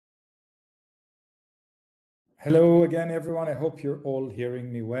Hello again, everyone. I hope you're all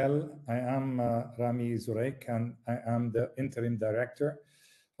hearing me well. I am Rami Zurek, and I am the interim director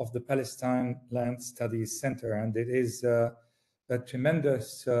of the Palestine Land Studies Center. And it is a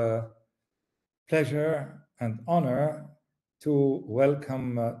tremendous pleasure and honor to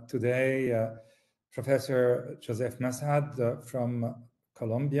welcome today Professor Joseph Massad from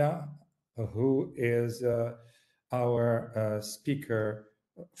Colombia, who is our speaker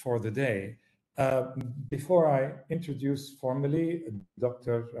for the day. Before I introduce formally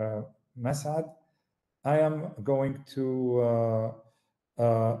Dr. Massad, I am going to,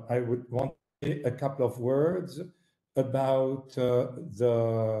 I would want to say a couple of words about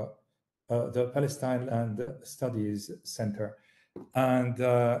the Palestine Land Studies Center. And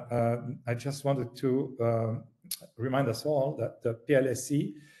I just wanted to remind us all that the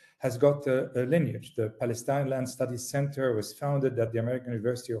PLSC has got a lineage. The Palestine Land Studies Center was founded at the American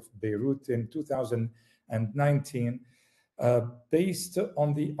University of Beirut in 2019, based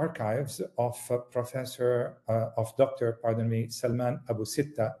on the archives of Dr. Salman Abu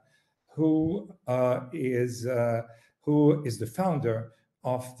Sitta, who is the founder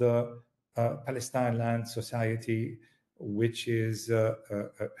of the Palestine Land Society, which is a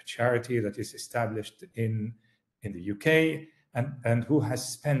charity that is established in the UK, and who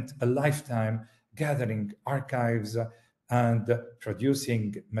has spent a lifetime gathering archives and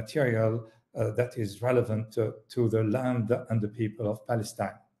producing material that is relevant to the land and the people of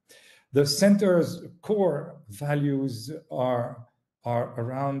Palestine. The center's core values are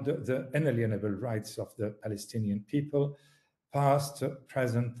around the inalienable rights of the Palestinian people, past,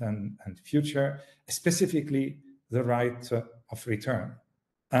 present, and future, specifically the right of return.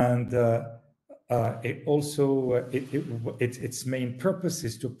 And its main purpose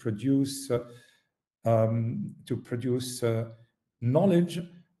is to produce knowledge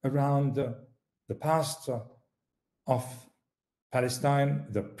around the past of Palestine,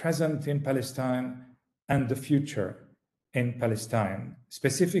 the present in Palestine, and the future in Palestine,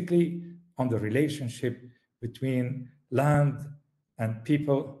 specifically on the relationship between land and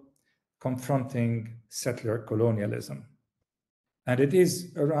people confronting settler colonialism. And it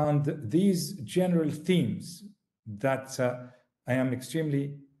is around these general themes that I am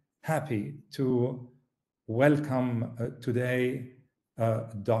extremely happy to welcome today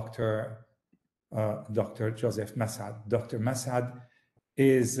Dr. Joseph Massad. Dr. Massad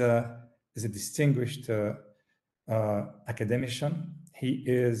is a distinguished academician. He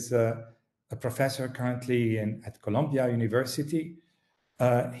is a professor currently at Columbia University.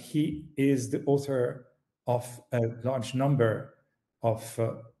 He is the author of a large number of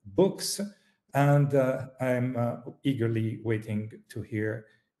books, and I'm eagerly waiting to hear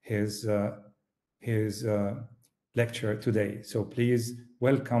his lecture today. So please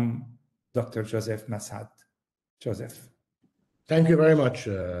welcome Dr. Joseph Massad. Joseph. Thank you very much,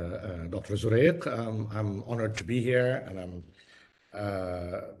 Dr. Zurek. I'm honored to be here, and I'm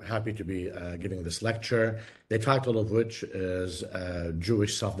happy to be giving this lecture, the title of which is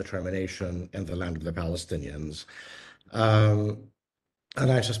Jewish Self-Determination in the Land of the Palestinians. And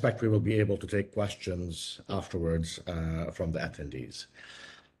I suspect we will be able to take questions afterwards from the attendees.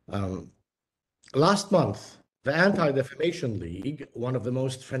 Last month, the Anti-Defamation League, one of the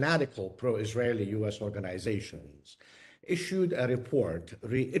most fanatical pro-Israeli US organizations, issued a report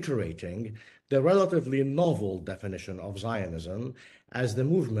reiterating the relatively novel definition of Zionism as the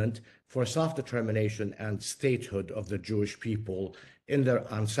movement for self-determination and statehood of the Jewish people in their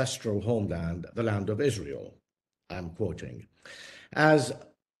ancestral homeland, the land of Israel. I'm quoting. As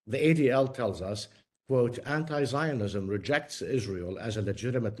the ADL tells us, quote, anti-Zionism rejects Israel as a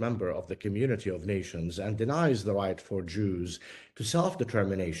legitimate member of the community of nations and denies the right for Jews to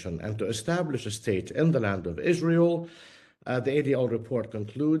self-determination and to establish a state in the land of Israel. The ADL report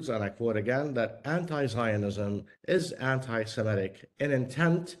concludes, and I quote again, that anti-Zionism is anti-Semitic in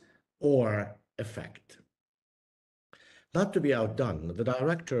intent or effect. Not to be outdone, the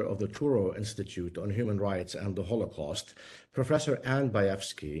director of the Turo Institute on Human Rights and the Holocaust, Professor Anne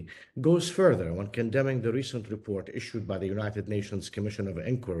Bayevsky, goes further when condemning the recent report issued by the United Nations Commission of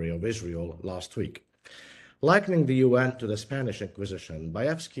Inquiry of Israel last week. Likening the UN to the Spanish Inquisition,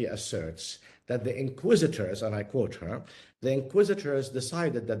 Bayevsky asserts that the inquisitors, and I quote her, the inquisitors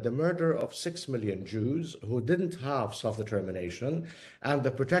decided that the murder of 6 million Jews who didn't have self-determination and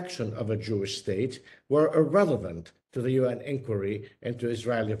the protection of a Jewish state were irrelevant to the UN inquiry into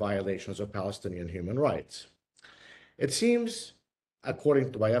Israeli violations of Palestinian human rights. It seems,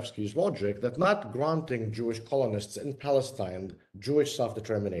 according to Bayevsky's logic, that not granting Jewish colonists in Palestine Jewish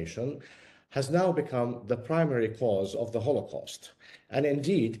self-determination has now become the primary cause of the Holocaust. And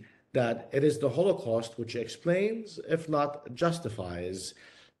indeed, that it is the Holocaust which explains, if not justifies,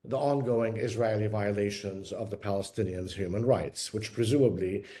 the ongoing Israeli violations of the Palestinians' human rights, which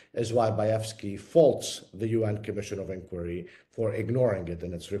presumably is why Bayevsky faults the UN Commission of Inquiry for ignoring it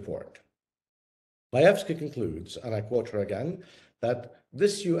in its report. Bayevsky concludes, and I quote her again, that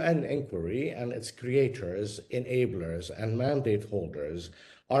this UN inquiry and its creators, enablers, and mandate holders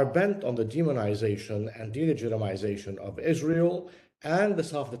are bent on the demonization and delegitimization of Israel and the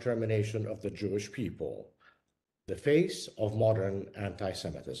self-determination of the Jewish people, the face of modern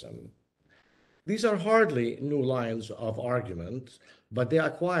anti-Semitism. These are hardly new lines of argument, but they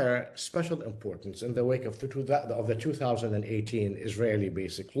acquire special importance in the wake of the 2018 Israeli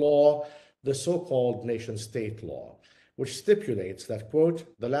Basic Law, the so-called nation-state law, which stipulates that, quote,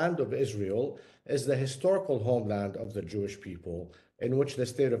 the land of Israel is the historical homeland of the Jewish people in which the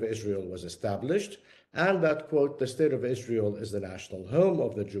state of Israel was established, and that, quote, the state of Israel is the national home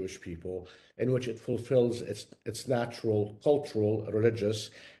of the Jewish people in which it fulfills its natural, cultural, religious,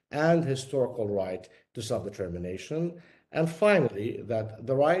 and historical right to self-determination. And finally, that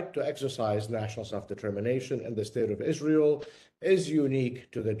the right to exercise national self-determination in the state of Israel is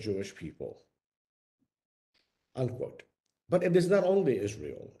unique to the Jewish people, unquote. But it is not only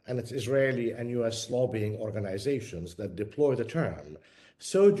Israel and its Israeli and US lobbying organizations that deploy the term.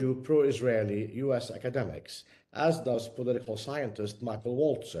 So do pro-Israeli US academics, as does political scientist Michael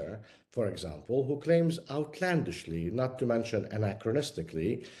Walzer, for example, who claims outlandishly, not to mention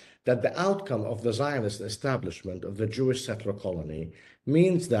anachronistically, that the outcome of the Zionist establishment of the Jewish settler colony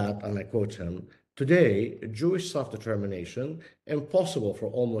means that, and I quote him, today, Jewish self-determination, impossible for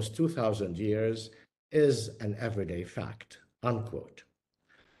almost 2,000 years, is an everyday fact, unquote.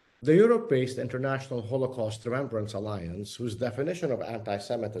 The Europe-based International Holocaust Remembrance Alliance, whose definition of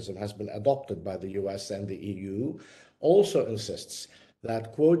anti-Semitism has been adopted by the US and the EU, also insists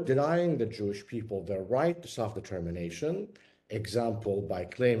that, quote, denying the Jewish people their right to self-determination, example by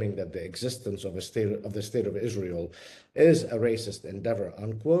claiming that the existence of the state of Israel is a racist endeavor,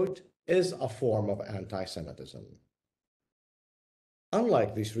 unquote, is a form of anti-Semitism.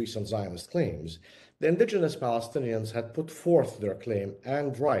 Unlike these recent Zionist claims, the indigenous Palestinians had put forth their claim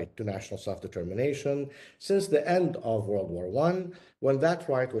and right to national self-determination since the end of World War I, when that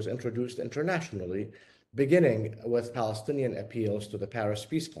right was introduced internationally, beginning with Palestinian appeals to the Paris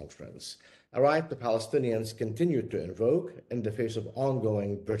Peace Conference, a right the Palestinians continued to invoke in the face of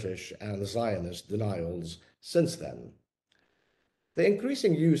ongoing British and Zionist denials since then. The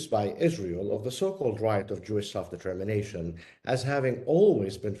increasing use by Israel of the so-called right of Jewish self-determination as having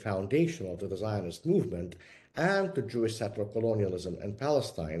always been foundational to the Zionist movement and to Jewish settler colonialism in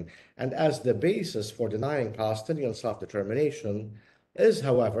Palestine, and as the basis for denying Palestinian self-determination, is,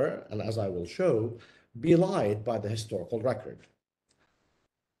 however, and as I will show, belied by the historical record.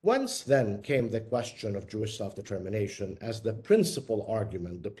 Whence then came the question of Jewish self-determination as the principal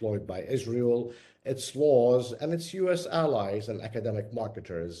argument deployed by Israel, its laws, and its US allies and academic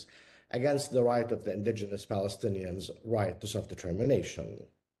marketers against the right of the indigenous Palestinians' right to self-determination?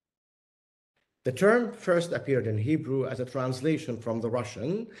 The term first appeared in Hebrew as a translation from the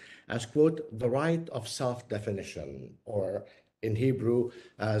Russian as, quote, the right of self-definition, or in Hebrew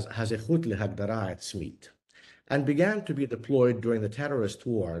as hazechut lehagdara etzmit, and began to be deployed during the terrorist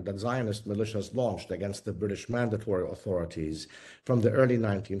war that Zionist militias launched against the British mandatory authorities from the early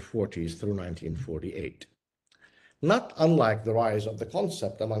 1940s through 1948. Not unlike the rise of the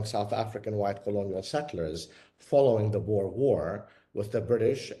concept among South African white colonial settlers following the Boer War with the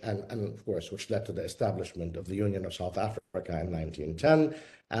British, and of course, which led to the establishment of the Union of South Africa in 1910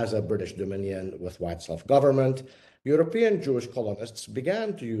 as a British dominion with white self-government, European Jewish colonists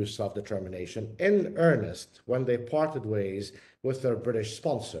began to use self-determination in earnest when they parted ways with their British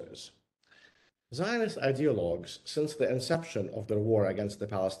sponsors. Zionist ideologues, since the inception of their war against the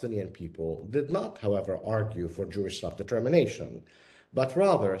Palestinian people, did not, however, argue for Jewish self-determination, but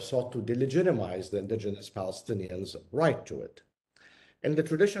rather sought to delegitimize the indigenous Palestinians' right to it. In the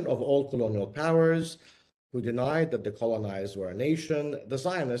tradition of all colonial powers, who denied that the colonized were a nation, the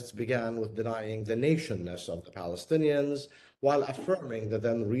Zionists began with denying the nationness of the Palestinians while affirming the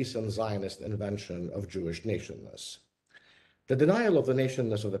then recent Zionist invention of Jewish nationness. The denial of the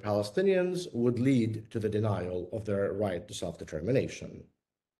nationness of the Palestinians would lead to the denial of their right to self-determination.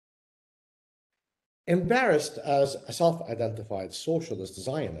 Embarrassed as a self-identified socialist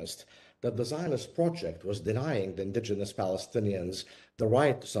Zionist that the Zionist project was denying the indigenous Palestinians the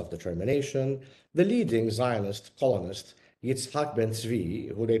right to self-determination, the leading Zionist colonist Yitzhak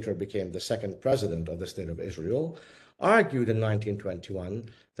Ben-Zvi, who later became the second president of the State of Israel, argued in 1921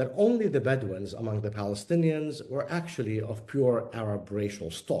 that only the Bedouins among the Palestinians were actually of pure Arab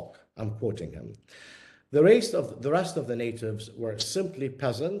racial stock. I'm quoting him. The rest of the natives were simply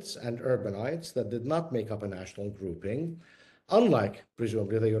peasants and urbanites that did not make up a national grouping, unlike,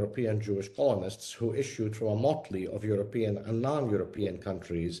 presumably, the European Jewish colonists who issued from a motley of European and non-European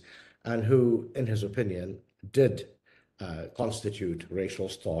countries and who, in his opinion, did constitute racial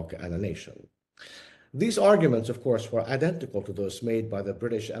stock and a nation. These arguments, of course, were identical to those made by the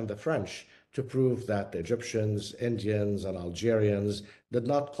British and the French to prove that the Egyptians, Indians, and Algerians did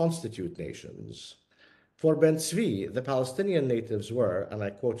not constitute nations. For Ben Tzvi, the Palestinian natives were, and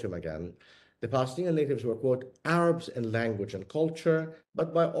I quote him again, the Palestinian natives were, quote, Arabs in language and culture,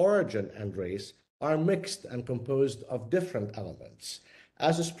 but by origin and race are mixed and composed of different elements.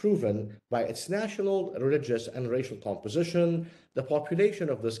 As is proven by its national, religious, and racial composition, the population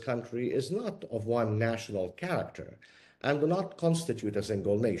of this country is not of one national character and do not constitute a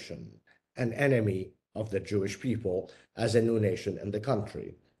single nation, an enemy of the Jewish people as a new nation in the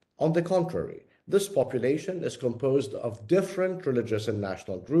country. On the contrary, this population is composed of different religious and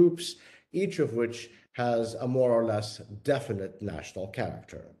national groups, each of which has a more or less definite national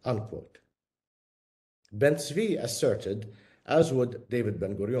character, unquote. Ben Tzvi asserted, as would David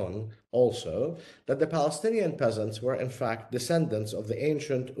Ben-Gurion also, that the Palestinian peasants were in fact descendants of the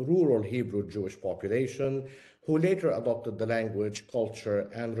ancient rural Hebrew Jewish population who later adopted the language, culture,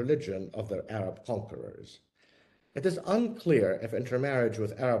 and religion of their Arab conquerors. It is unclear if intermarriage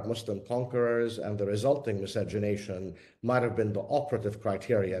with Arab Muslim conquerors and the resulting miscegenation might have been the operative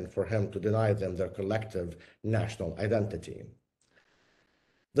criterion for him to deny them their collective national identity.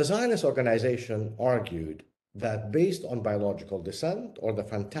 The Zionist organization argued that based on biological descent or the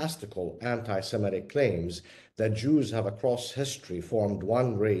fantastical anti-Semitic claims that Jews have across history formed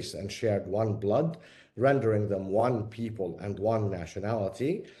one race and shared one blood, rendering them one people and one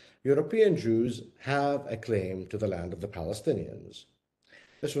nationality, European Jews have a claim to the land of the Palestinians.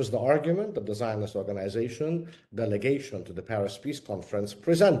 This was the argument that the Zionist organization delegation to the Paris Peace Conference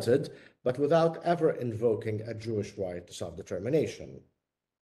presented, but without ever invoking a Jewish right to self-determination.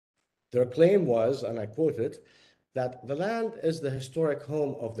 Their claim was, and I quote it, that the land is the historic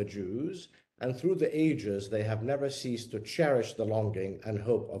home of the Jews, and through the ages they have never ceased to cherish the longing and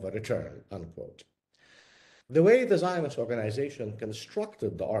hope of a return, unquote. The way the Zionist organization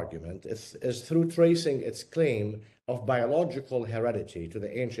constructed the argument is through tracing its claim of biological heredity to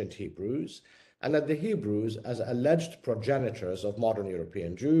the ancient Hebrews, and that the Hebrews, as alleged progenitors of modern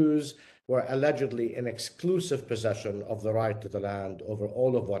European Jews, were allegedly in exclusive possession of the right to the land over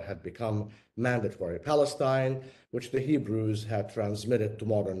all of what had become mandatory Palestine, which the Hebrews had transmitted to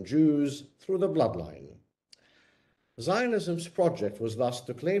modern Jews through the bloodline. Zionism's project was thus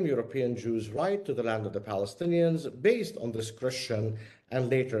to claim European Jews' right to the land of the Palestinians based on this Christian and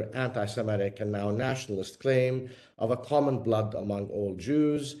later anti-Semitic and now nationalist claim of a common blood among all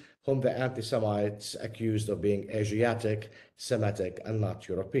Jews, whom the anti-Semites accused of being Asiatic, Semitic, and not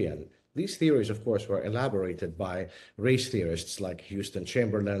European. These theories, of course, were elaborated by race theorists like Houston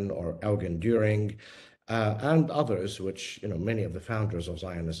Chamberlain or Eugen Düring, and others, which, many of the founders of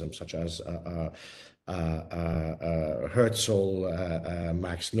Zionism, such as Herzl,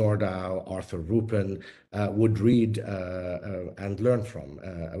 Max Nordau, Arthur Rupin, would read and learn from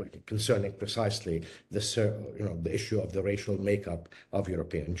concerning precisely this, the issue of the racial makeup of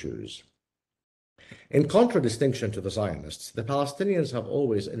European Jews. In contradistinction to the Zionists, the Palestinians have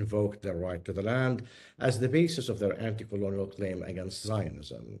always invoked their right to the land as the basis of their anti-colonial claim against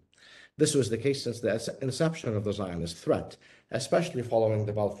Zionism. This was the case since the inception of the Zionist threat, especially following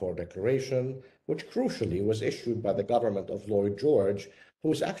the Balfour Declaration, which crucially was issued by the government of Lloyd George, who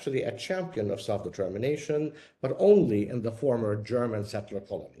was actually a champion of self-determination, but only in the former German settler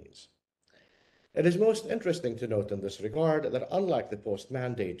colonies. It is most interesting to note in this regard that unlike the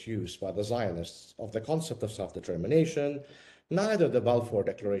post-mandate use by the Zionists of the concept of self-determination, neither the Balfour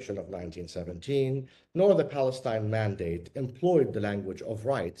Declaration of 1917 nor the Palestine Mandate employed the language of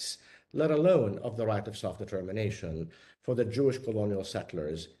rights, let alone of the right of self-determination, for the Jewish colonial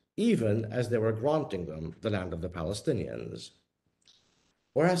settlers, even as they were granting them the land of the Palestinians.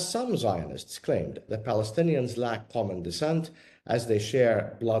 Whereas some Zionists claimed that Palestinians lack common descent as they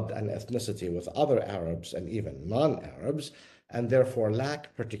share blood and ethnicity with other Arabs and even non-Arabs, and therefore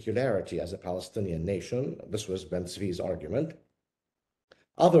lack particularity as a Palestinian nation, this was Ben Tzvi's argument,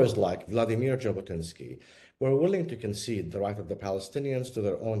 others like Vladimir Jabotinsky were willing to concede the right of the Palestinians to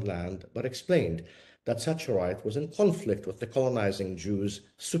their own land, but explained that such a right was in conflict with the colonizing Jews'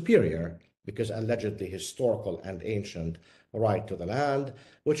 superior, because allegedly historical and ancient, right to the land,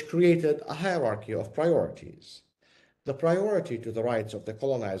 which created a hierarchy of priorities. The priority to the rights of the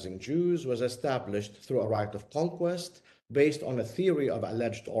colonizing Jews was established through a right of conquest based on a theory of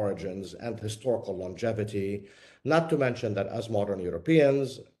alleged origins and historical longevity, not to mention that as modern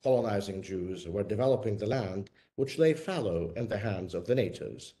Europeans, colonizing Jews were developing the land which lay fallow in the hands of the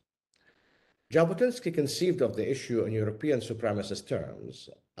natives. Jabotinsky conceived of the issue in European supremacist terms.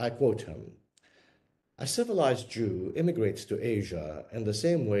 I quote him, "A civilized Jew immigrates to Asia in the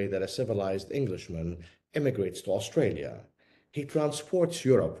same way that a civilized Englishman immigrates to Australia. He transports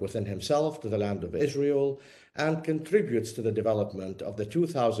Europe within himself to the land of Israel and contributes to the development of the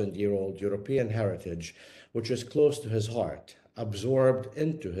 2,000-year-old European heritage, which is close to his heart, absorbed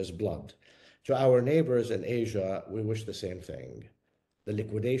into his blood. To our neighbors in Asia, we wish the same thing, the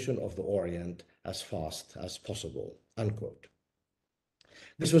liquidation of the Orient as fast as possible." Unquote.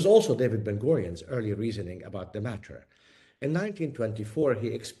 This was also David Ben-Gurion's early reasoning about the matter. In 1924, he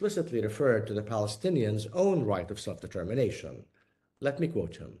explicitly referred to the Palestinians' own right of self-determination. Let me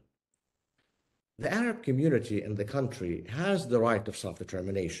quote him. "The Arab community in the country has the right of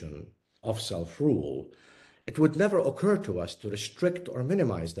self-determination, of self-rule. It would never occur to us to restrict or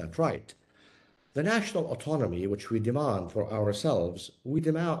minimize that right. The national autonomy which we demand for ourselves, we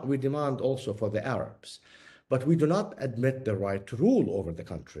demand also for the Arabs. But we do not admit the right to rule over the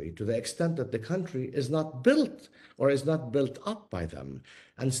country to the extent that the country is not built or is not built up by them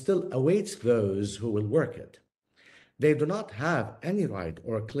and still awaits those who will work it. They do not have any right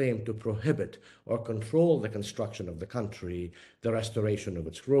or claim to prohibit or control the construction of the country, the restoration of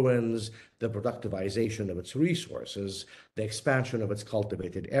its ruins, the productivization of its resources, the expansion of its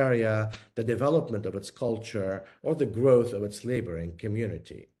cultivated area, the development of its culture, or the growth of its laboring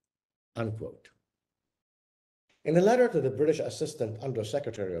community." Unquote. In a letter to the British Assistant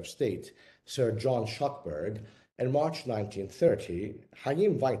Under-Secretary of State, Sir John Shuckburgh, in March 1930,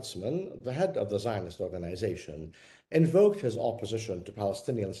 Chaim Weizmann, the head of the Zionist organization, invoked his opposition to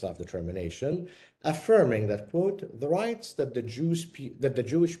Palestinian self-determination, affirming that, quote, "the rights that the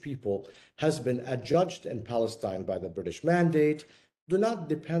Jewish people has been adjudged in Palestine by the British mandate do not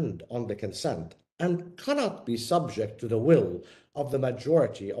depend on the consent and cannot be subject to the will of the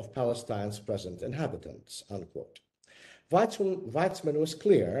majority of Palestine's present inhabitants," unquote. Weizmann was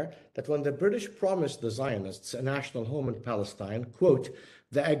clear that when the British promised the Zionists a national home in Palestine, quote,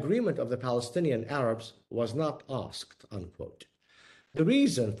 "the agreement of the Palestinian Arabs was not asked," unquote. The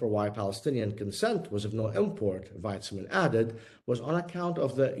reason for why Palestinian consent was of no import, Weizmann added, was on account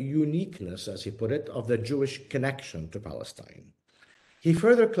of the uniqueness, as he put it, of the Jewish connection to Palestine. He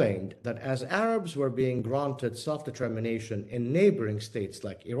further claimed that as Arabs were being granted self-determination in neighboring states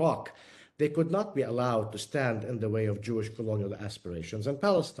like Iraq, they could not be allowed to stand in the way of Jewish colonial aspirations in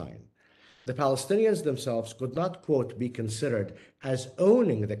Palestine. The Palestinians themselves could not, quote, "be considered as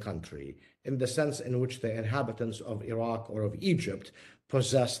owning the country in the sense in which the inhabitants of Iraq or of Egypt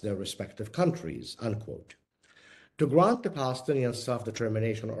possess their respective countries," unquote. To grant the Palestinians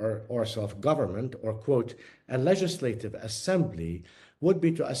self-determination or self-government or, quote, "a legislative assembly," would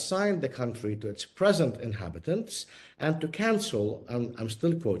be to assign the country to its present inhabitants and to cancel, I'm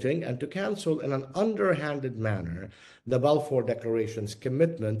still quoting, "and to cancel in an underhanded manner the Balfour Declaration's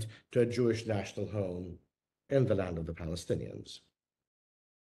commitment to a Jewish national home in the land of the Palestinians."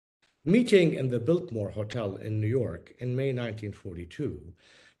 Meeting in the Biltmore Hotel in New York in May 1942,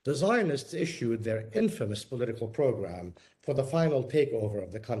 the Zionists issued their infamous political program for the final takeover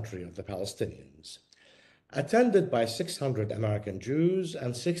of the country of the Palestinians. Attended by 600 American Jews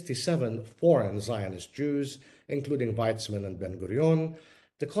and 67 foreign Zionist Jews, including Weizmann and Ben-Gurion,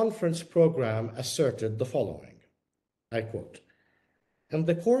 the conference program asserted the following, I quote, "In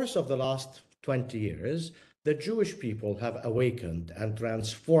the course of the last 20 years, the Jewish people have awakened and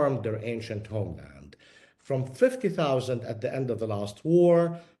transformed their ancient homeland. From 50,000 at the end of the last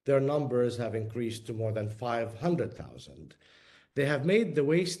war, their numbers have increased to more than 500,000. They have made the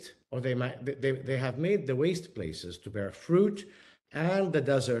waste places to bear fruit and the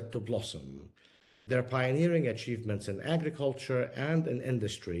desert to blossom. Their pioneering achievements in agriculture and in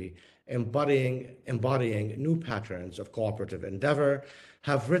industry, embodying new patterns of cooperative endeavor,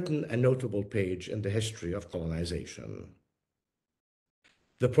 have written a notable page in the history of colonization."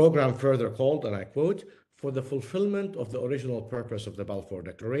 The program further called, and I quote, "for the fulfillment of the original purpose of the Balfour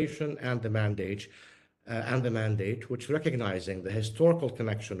Declaration and the mandate, which, recognizing the historical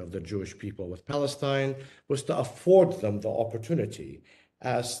connection of the Jewish people with Palestine, was to afford them the opportunity,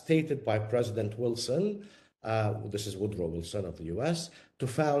 as stated by President Wilson," this is Woodrow Wilson of the US, "to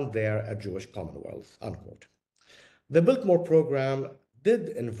found there a Jewish Commonwealth," unquote. The Biltmore program did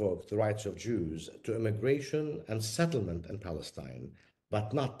invoke the rights of Jews to immigration and settlement in Palestine,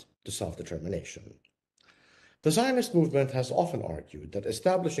 but not to self-determination. The Zionist movement has often argued that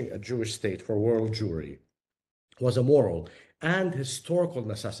establishing a Jewish state for world Jewry was a moral and historical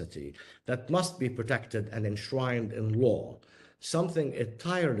necessity that must be protected and enshrined in law, something it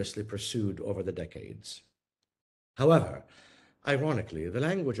tirelessly pursued over the decades. However, ironically, the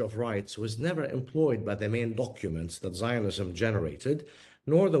language of rights was never employed by the main documents that Zionism generated,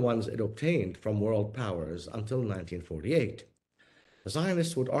 nor the ones it obtained from world powers until 1948.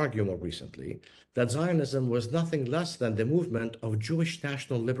 Zionists would argue more recently that Zionism was nothing less than the movement of Jewish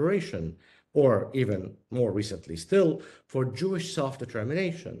national liberation, or even more recently still, for Jewish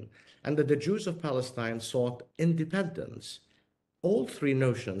self-determination, and that the Jews of Palestine sought independence. All three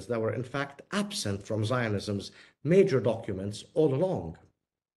notions that were in fact absent from Zionism's major documents all along.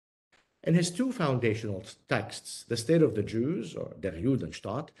 In his two foundational texts, The State of the Jews, or Der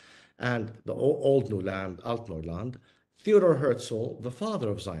Judenstaat, and The Old New Land, Altneuland, Theodor Herzl, the father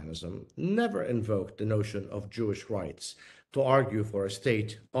of Zionism, never invoked the notion of Jewish rights to argue for a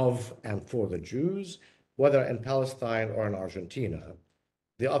state of and for the Jews, whether in Palestine or in Argentina,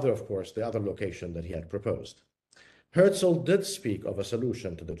 the other location that he had proposed. Herzl did speak of a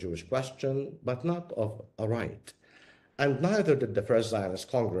solution to the Jewish question, but not of a right. And neither did the First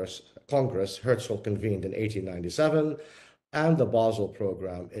Zionist Congress Herzl convened in 1897 and the Basel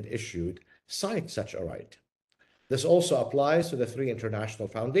Program it issued cite such a right. This also applies to the three international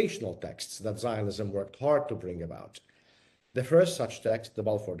foundational texts that Zionism worked hard to bring about. The first such text, the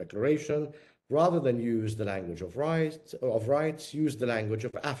Balfour Declaration, rather than use the language of rights, used the language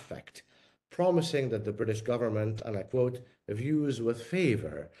of affect, promising that the British government, and I quote, views with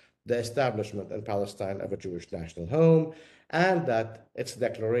favor the establishment in Palestine of a Jewish national home, and that its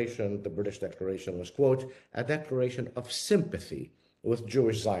declaration, the British declaration, was, quote, a declaration of sympathy with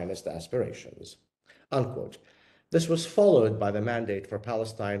Jewish Zionist aspirations, unquote. This was followed by the Mandate for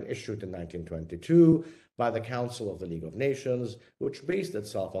Palestine issued in 1922 by the Council of the League of Nations, which based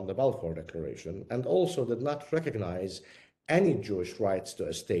itself on the Balfour Declaration and also did not recognize any Jewish rights to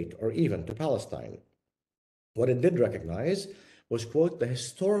a state or even to Palestine. What it did recognize was, quote, the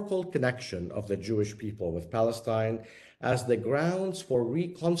historical connection of the Jewish people with Palestine as the grounds for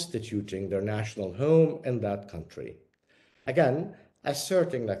reconstituting their national home in that country. Again,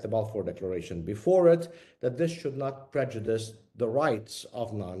 asserting, like the Balfour Declaration before it, that this should not prejudice the rights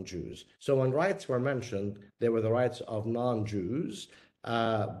of non-Jews. So when rights were mentioned, they were the rights of non-Jews,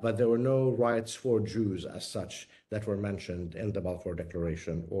 but there were no rights for Jews as such that were mentioned in the Balfour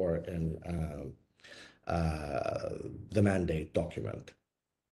Declaration or in the Mandate document.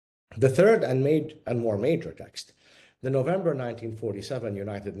 The third and more major text, the November 1947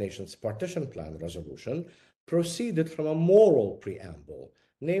 United Nations Partition Plan Resolution, proceeded from a moral preamble,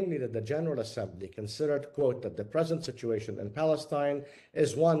 namely that the General Assembly considered, quote, that the present situation in Palestine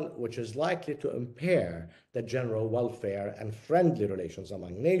is one which is likely to impair the general welfare and friendly relations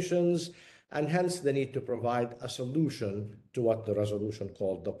among nations, and hence the need to provide a solution to what the resolution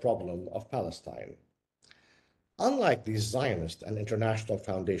called the problem of Palestine. Unlike these Zionist and international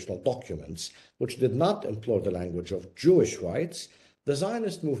foundational documents, which did not employ the language of Jewish rights, the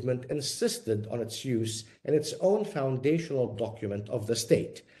Zionist movement insisted on its use in its own foundational document of the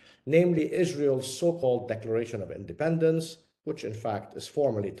state, namely Israel's so-called Declaration of Independence, which in fact is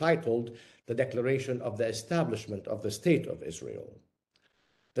formally titled the Declaration of the Establishment of the State of Israel.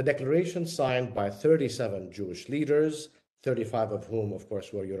 The declaration, signed by 37 Jewish leaders, 35 of whom, of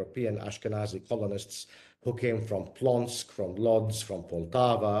course, were European Ashkenazi colonists who came from Plonsk, from Lodz, from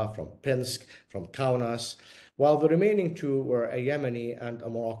Poltava, from Pinsk, from Kaunas, while the remaining two were a Yemeni and a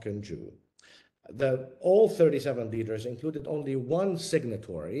Moroccan Jew. All 37 leaders included only one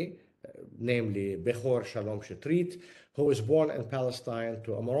signatory, namely Bechor Shalom Shetrit, who was born in Palestine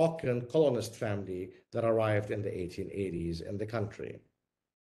to a Moroccan colonist family that arrived in the 1880s in the country.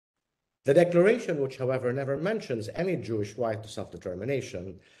 The declaration, which however never mentions any Jewish right to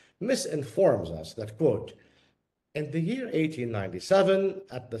self-determination, misinforms us that, quote, in the year 1897,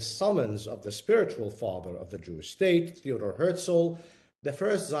 at the summons of the spiritual father of the Jewish state, Theodor Herzl, the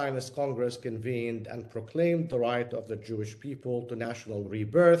First Zionist Congress convened and proclaimed the right of the Jewish people to national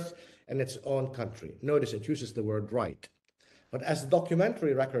rebirth in its own country. Notice it uses the word right. But as the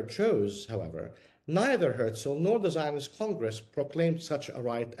documentary record shows, however, neither Herzl nor the Zionist Congress proclaimed such a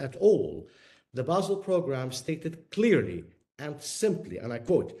right at all. The Basel Program stated clearly and simply, and I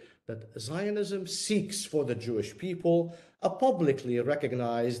quote, that Zionism seeks for the Jewish people a publicly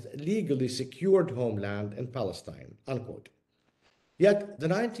recognized, legally secured homeland in Palestine, unquote. Yet the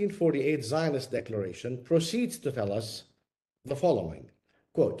 1948 Zionist Declaration proceeds to tell us the following,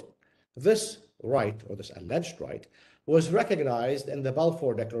 quote, this right, or this alleged right, was recognized in the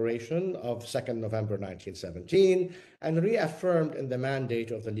Balfour Declaration of 2nd November 1917 and reaffirmed in the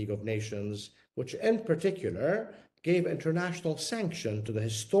mandate of the League of Nations, which in particular gave international sanction to the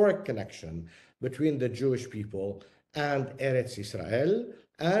historic connection between the Jewish people and Eretz Israel,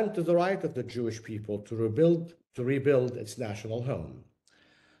 and to the right of the Jewish people to rebuild its national home.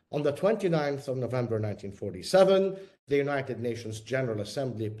 On the 29th of November 1947, the United Nations General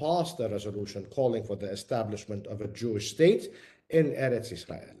Assembly passed a resolution calling for the establishment of a Jewish state in Eretz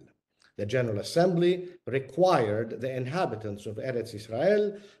Israel. The General Assembly required the inhabitants of Eretz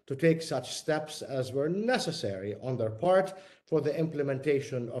Israel to take such steps as were necessary on their part for the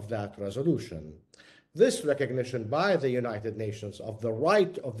implementation of that resolution. This recognition by the United Nations of the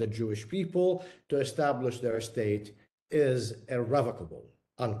right of the Jewish people to establish their state is irrevocable,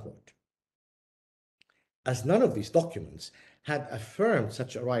 unquote. As none of these documents had affirmed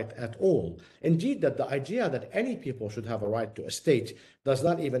such a right at all, indeed that the idea that any people should have a right to a state does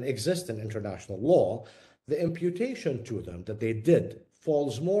not even exist in international law, the imputation to them that they did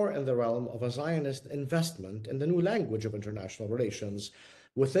falls more in the realm of a Zionist investment in the new language of international relations,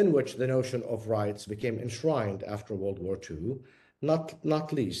 within which the notion of rights became enshrined after World War II,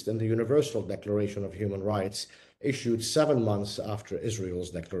 not least in the Universal Declaration of Human Rights issued 7 months after Israel's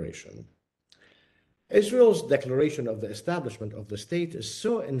declaration. Israel's declaration of the establishment of the state is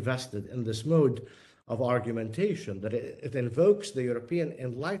so invested in this mode of argumentation that it invokes the European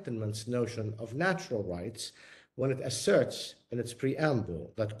Enlightenment's notion of natural rights when it asserts in its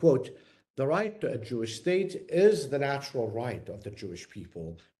preamble that, quote, the right to a Jewish state is the natural right of the Jewish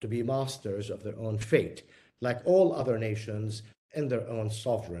people to be masters of their own fate, like all other nations in their own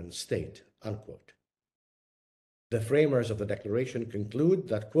sovereign state, unquote. The framers of the declaration conclude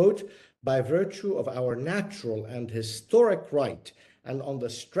that, quote, by virtue of our natural and historic right, and on the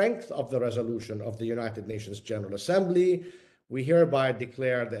strength of the resolution of the United Nations General Assembly, we hereby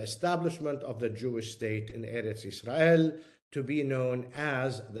declare the establishment of the Jewish state in Eretz Israel to be known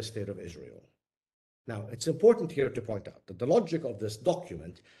as the State of Israel. Now, it's important here to point out that the logic of this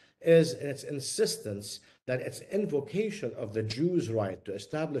document is in its insistence that its invocation of the Jews' right to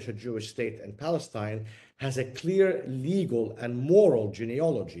establish a Jewish state in Palestine has a clear legal and moral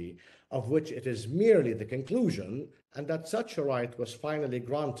genealogy of which it is merely the conclusion, and that such a right was finally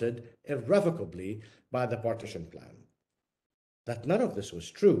granted irrevocably by the partition plan. That none of this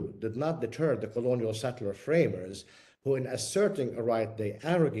was true did not deter the colonial settler framers who, in asserting a right they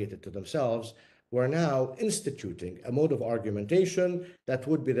arrogated to themselves, were now instituting a mode of argumentation that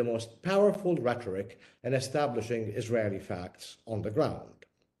would be the most powerful rhetoric in establishing Israeli facts on the ground.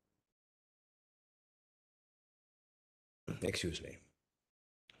 Excuse me.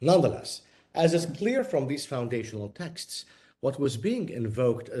 Nonetheless, as is clear from these foundational texts, what was being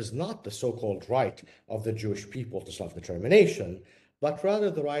invoked is not the so-called right of the Jewish people to self-determination, but rather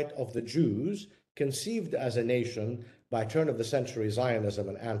the right of the Jews, conceived as a nation by turn-of-the-century Zionism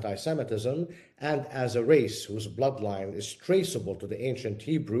and anti-Semitism, and as a race whose bloodline is traceable to the ancient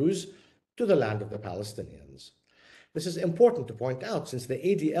Hebrews, to the land of the Palestinians. This is important to point out, since the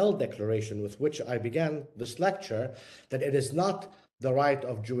ADL declaration with which I began this lecture, that it is not the right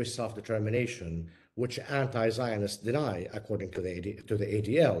of Jewish self-determination which anti-Zionists deny, according to the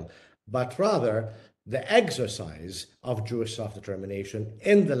ADL, but rather the exercise of Jewish self-determination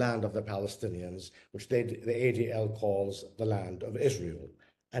in the land of the Palestinians, which the ADL calls the land of Israel,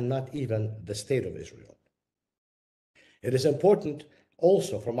 and not even the state of Israel. It is important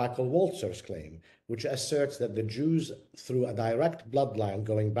also for Michael Walzer's claim, which asserts that the Jews, through a direct bloodline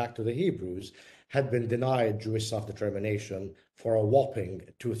going back to the Hebrews, had been denied Jewish self-determination for a whopping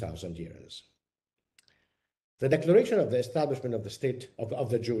 2,000 years. The declaration of the establishment of the state of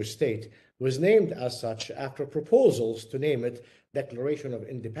the Jewish state was named as such after proposals to name it Declaration of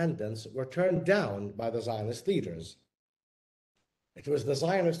Independence were turned down by the Zionist leaders. It was the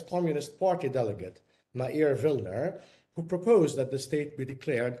Zionist Communist Party delegate, Meir Vilner, who proposed that the state be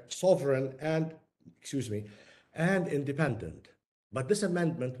declared sovereign and independent. But this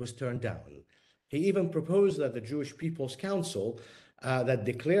amendment was turned down. He even proposed that the Jewish People's Council that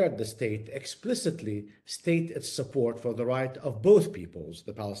declared the state explicitly state its support for the right of both peoples,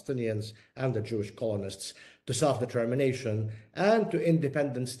 the Palestinians and the Jewish colonists, to self-determination and to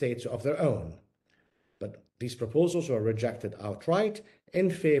independent states of their own. But these proposals were rejected outright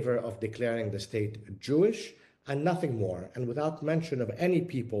in favor of declaring the state Jewish and nothing more, and without mention of any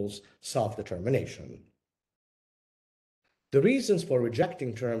people's self-determination. The reasons for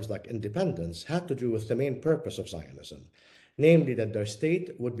rejecting terms like independence had to do with the main purpose of Zionism, namely that their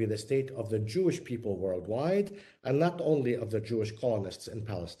state would be the state of the Jewish people worldwide and not only of the Jewish colonists in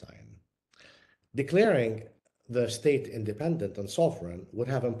Palestine. Declaring the state independent and sovereign would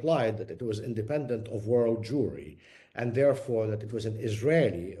have implied that it was independent of world Jewry, and therefore that it was an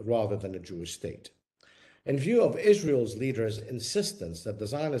Israeli rather than a Jewish state. In view of Israel's leaders' insistence that the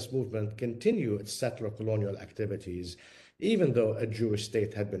Zionist movement continue its settler-colonial activities, even though a Jewish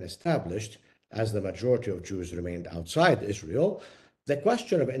state had been established, as the majority of Jews remained outside Israel, the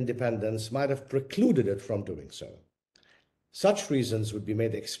question of independence might have precluded it from doing so. Such reasons would be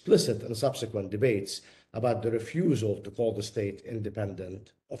made explicit in subsequent debates about the refusal to call the state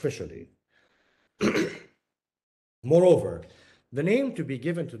independent officially. Moreover, the name to be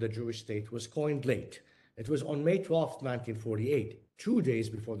given to the Jewish state was coined late. It was on May 12, 1948, 2 days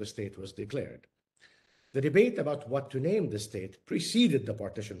before the state was declared. The debate about what to name the state preceded the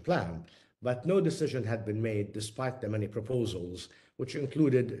partition plan, but no decision had been made despite the many proposals, which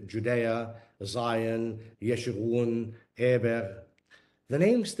included Judea, Zion, Yeshurun, Eber. The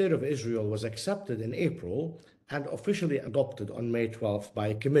name State of Israel was accepted in April and officially adopted on May 12 by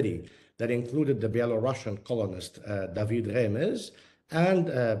a committee that included the Belarusian colonist David Remez and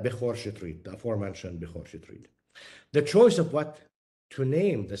Bechor Shetrit, the aforementioned Bechor Shetrit. The choice of what to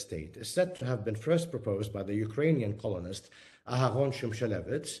name the state is said to have been first proposed by the Ukrainian colonist Aharon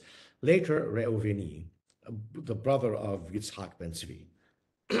Shimshelevitz, later Reuveni, the brother of Yitzhak ben Tzvi.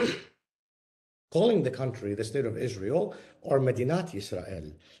 Calling the country the State of Israel, or Medinat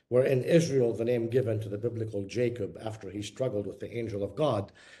Yisrael, where in Israel the name given to the biblical Jacob after he struggled with the angel of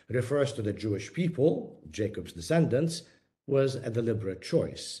God refers to the Jewish people, Jacob's descendants, was a deliberate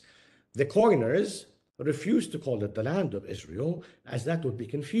choice. The coiners refused to call it the land of Israel, as that would be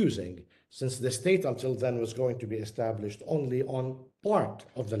confusing, since the state until then was going to be established only on part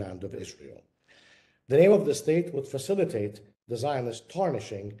of the land of Israel. The name of the state would facilitate the Zionist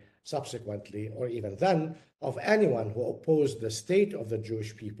tarnishing subsequently, or even then, of anyone who opposed the state of the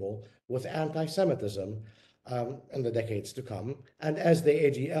Jewish people with anti-Semitism in the decades to come, and as the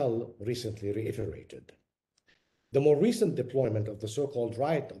ADL recently reiterated. The more recent deployment of the so-called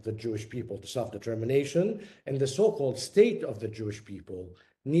right of the Jewish people to self-determination and the so-called state of the Jewish people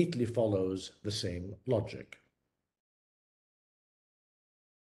neatly follows the same logic.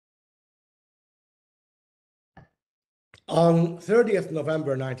 On 30th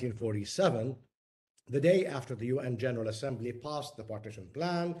November 1947, the day after the UN General Assembly passed the partition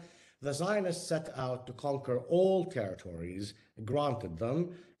plan, the Zionists set out to conquer all territories granted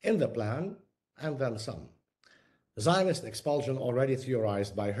them in the plan, and then some. Zionist expulsion, already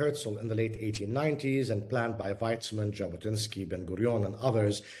theorized by Herzl in the late 1890s and planned by Weizmann, Jabotinsky, Ben-Gurion, and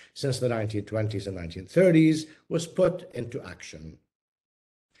others since the 1920s and 1930s, was put into action.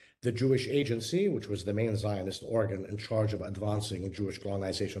 The Jewish Agency, which was the main Zionist organ in charge of advancing Jewish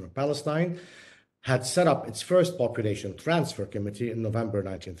colonization of Palestine, had set up its first population transfer committee in November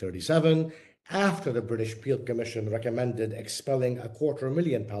 1937, after the British Peel Commission recommended expelling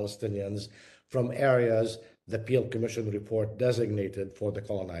 250,000 Palestinians from areas the Peel Commission report designated for the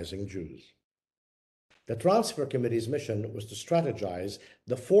colonizing Jews. The transfer committee's mission was to strategize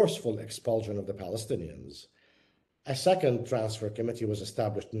the forceful expulsion of the Palestinians. A second transfer committee was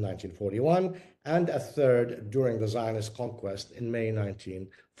established in 1941, and a third during the Zionist conquest in May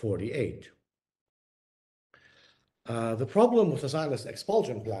 1948. The problem with the Zionist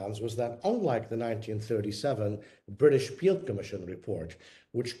expulsion plans was that, unlike the 1937 British Peel Commission report,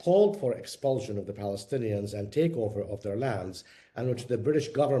 which called for expulsion of the Palestinians and takeover of their lands, and which the British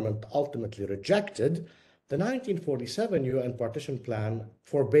government ultimately rejected, the 1947 UN partition plan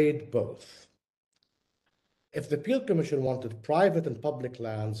forbade both. If the Peel Commission wanted private and public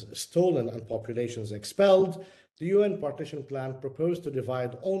lands stolen and populations expelled, the UN partition plan proposed to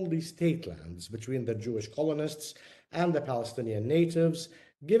divide only state lands between the Jewish colonists and the Palestinian natives,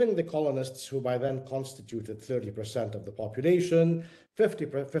 giving the colonists, who by then constituted 30% of the population,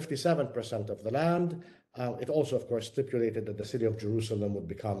 57% of the land. It also, of course, stipulated that the city of Jerusalem would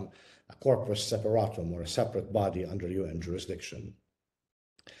become a corpus separatum, or a separate body under UN jurisdiction.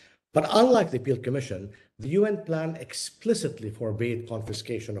 But unlike the Peel Commission, the UN plan explicitly forbade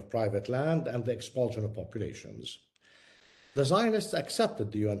confiscation of private land and the expulsion of populations. The Zionists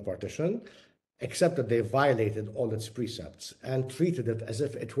accepted the UN partition, except that they violated all its precepts and treated it as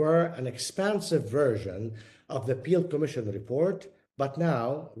if it were an expansive version of the Peel Commission report, but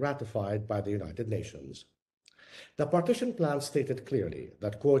now ratified by the United Nations. The partition plan stated clearly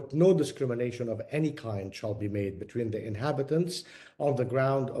that, quote, no discrimination of any kind shall be made between the inhabitants on the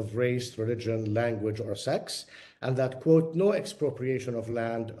ground of race, religion, language, or sex, and that, quote, no expropriation of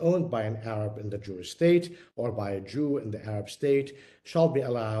land owned by an Arab in the Jewish state or by a Jew in the Arab state shall be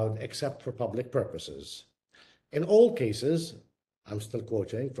allowed except for public purposes. In all cases, I'm still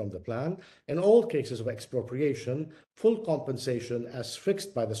quoting from the plan, in all cases of expropriation, full compensation as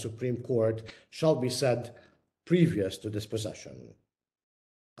fixed by the Supreme Court shall be said previous to dispossession,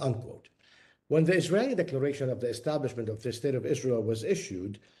 unquote. When the Israeli declaration of the establishment of the State of Israel was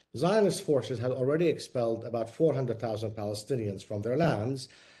issued, Zionist forces had already expelled about 400,000 Palestinians from their lands,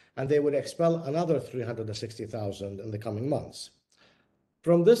 and they would expel another 360,000 in the coming months.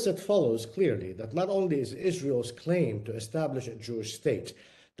 From this, it follows clearly that not only is Israel's claim to establish a Jewish state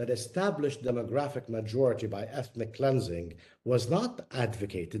that established demographic majority by ethnic cleansing was not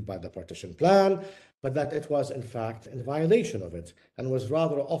advocated by the partition plan, but that it was in fact in violation of it and was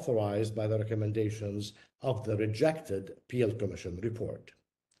rather authorized by the recommendations of the rejected Peel Commission report.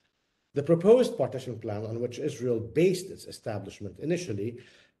 The proposed partition plan on which Israel based its establishment initially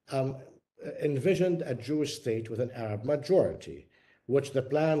envisioned a Jewish state with an Arab majority, which the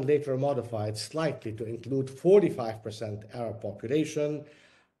plan later modified slightly to include 45% Arab population,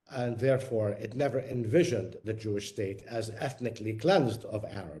 and therefore it never envisioned the Jewish state as ethnically cleansed of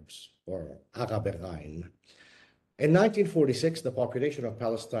Arabs, or Arab Arain. In 1946, the population of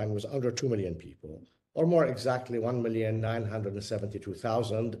Palestine was under 2 million people, or more exactly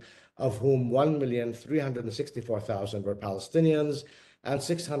 1,972,000, of whom 1,364,000 were Palestinians and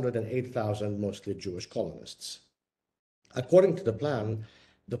 608,000 mostly Jewish colonists. According to the plan,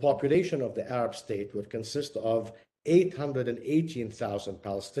 the population of the Arab state would consist of 818,000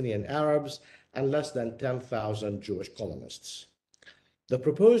 Palestinian Arabs and less than 10,000 Jewish colonists. The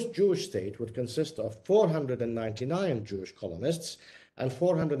proposed Jewish state would consist of 499 Jewish colonists and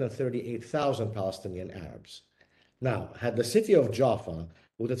 438,000 Palestinian Arabs. Now, had the city of Jaffa,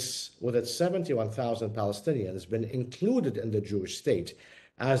 with its 71,000 Palestinians, been included in the Jewish state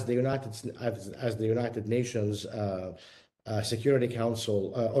as the United Nations Security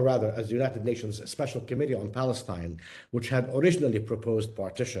Council, or rather as the United Nations Special Committee on Palestine, which had originally proposed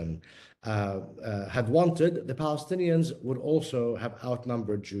partition, had wanted, the Palestinians would also have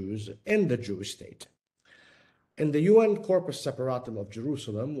outnumbered Jews in the Jewish state. In the UN Corpus Separatum of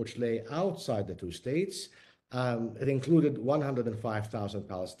Jerusalem, which lay outside the two states, it included 105,000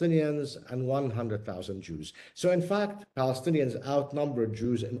 Palestinians and 100,000 Jews. So in fact, Palestinians outnumbered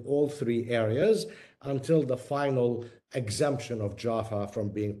Jews in all three areas until the final exemption of Jaffa from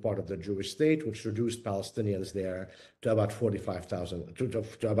being part of the Jewish state, which reduced Palestinians there to about 45,000,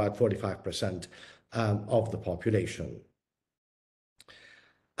 to about 45% of the population.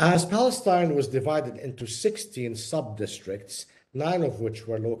 As Palestine was divided into 16 sub-districts, 9 of which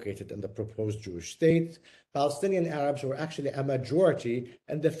were located in the proposed Jewish state, Palestinian Arabs were actually a majority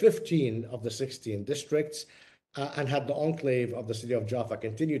in the 15 of the 16 districts, and had the enclave of the city of Jaffa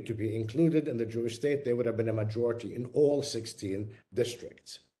continued to be included in the Jewish state, they would have been a majority in all 16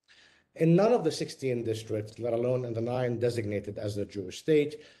 districts. In none of the 16 districts, let alone in the 9 designated as the Jewish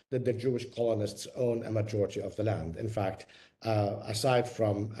state, did the Jewish colonists own a majority of the land. In fact, aside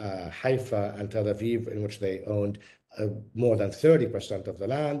from Haifa and Tel Aviv, in which they owned more than 30% of the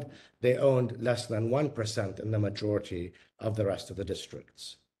land, they owned less than 1% in the majority of the rest of the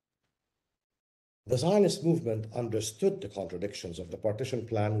districts. The Zionist movement understood the contradictions of the partition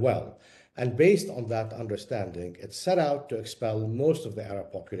plan well, and based on that understanding, it set out to expel most of the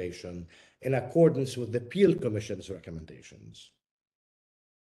Arab population in accordance with the Peel Commission's recommendations.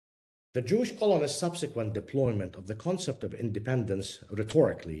 The Jewish colonists' subsequent deployment of the concept of independence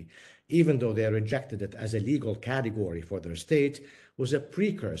rhetorically, even though they rejected it as a legal category for their state, was a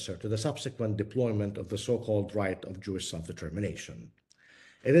precursor to the subsequent deployment of the so-called right of Jewish self-determination.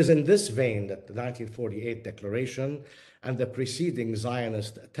 It is in this vein that the 1948 Declaration and the preceding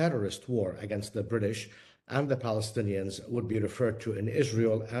Zionist terrorist war against the British and the Palestinians would be referred to in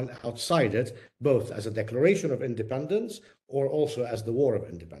Israel and outside it, both as a declaration of independence or also as the War of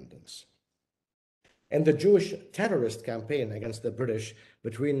Independence. In the Jewish terrorist campaign against the British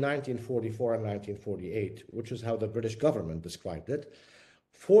between 1944 and 1948, which is how the British government described it,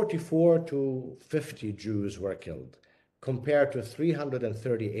 44 to 50 Jews were killed, compared to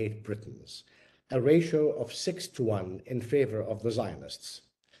 338 Britons, a ratio of 6-to-1 in favor of the Zionists.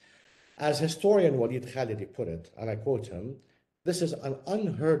 As historian Walid Khalidi put it, and I quote him, "This is an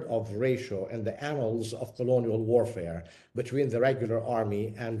unheard of ratio in the annals of colonial warfare between the regular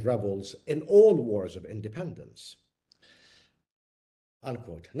army and rebels in all wars of independence."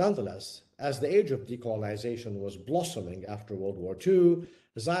 Unquote. Nonetheless, as the age of decolonization was blossoming after World War II,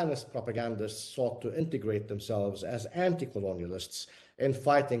 Zionist propagandists sought to integrate themselves as anti-colonialists in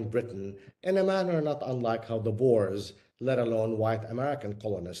fighting Britain in a manner not unlike how the Boers, let alone white American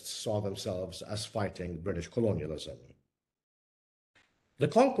colonists, saw themselves as fighting British colonialism. The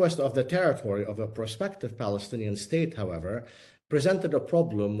conquest of the territory of a prospective Palestinian state, however, presented a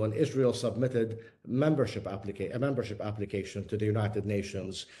problem when Israel submitted a membership application to the United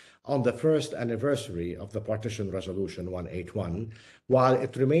Nations on the first anniversary of the Partition Resolution 181, while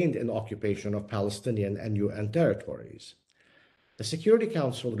it remained in occupation of Palestinian and UN territories. The Security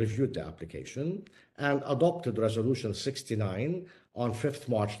Council reviewed the application and adopted Resolution 69 on 5th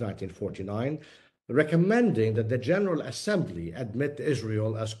March 1949, recommending that the General Assembly admit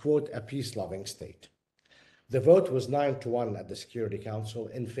Israel as, quote, a peace-loving state. The vote was 9-1 at the Security Council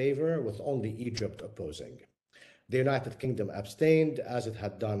in favor, with only Egypt opposing. The United Kingdom abstained, as it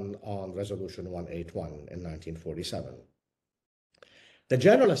had done on Resolution 181 in 1947. The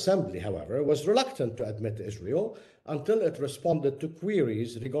General Assembly, however, was reluctant to admit Israel until it responded to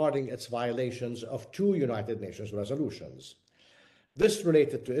queries regarding its violations of 2 United Nations resolutions. This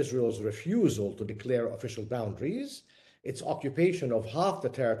related to Israel's refusal to declare official boundaries, its occupation of half the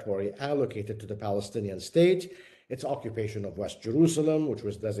territory allocated to the Palestinian state, its occupation of West Jerusalem, which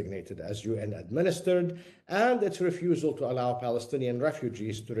was designated as UN-administered, and its refusal to allow Palestinian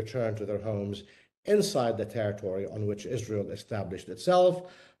refugees to return to their homes inside the territory on which Israel established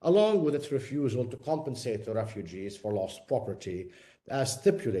itself, along with its refusal to compensate the refugees for lost property, as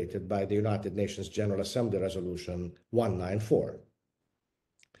stipulated by the United Nations General Assembly Resolution 194.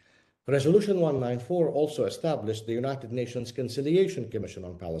 Resolution 194 also established the United Nations Conciliation Commission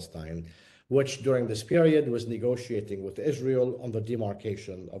on Palestine, which during this period was negotiating with Israel on the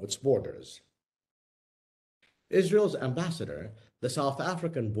demarcation of its borders. Israel's ambassador, the South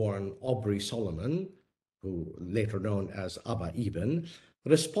African-born Aubrey Solomon, who later known as Abba Eban,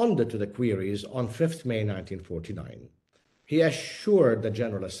 responded to the queries on 5th May 1949. He assured the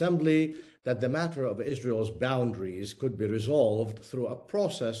General Assembly that the matter of Israel's boundaries could be resolved through a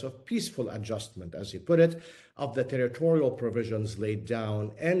process of peaceful adjustment, as he put it, of the territorial provisions laid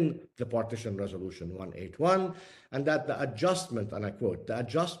down in the Partition Resolution 181, and that the adjustment, and I quote, the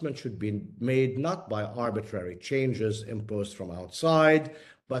adjustment should be made not by arbitrary changes imposed from outside,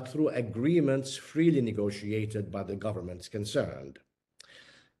 but through agreements freely negotiated by the governments concerned.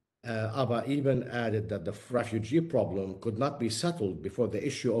 Abba Eban added that the refugee problem could not be settled before the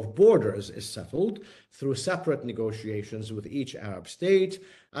issue of borders is settled through separate negotiations with each Arab state,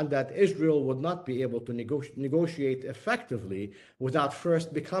 and that Israel would not be able to negotiate effectively without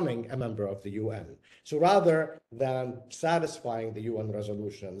first becoming a member of the UN. So rather than satisfying the UN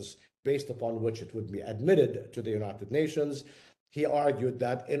resolutions based upon which it would be admitted to the United Nations, he argued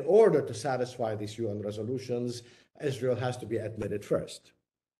that in order to satisfy these UN resolutions, Israel has to be admitted first.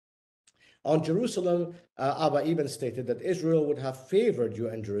 On Jerusalem, Abba Eban stated that Israel would have favored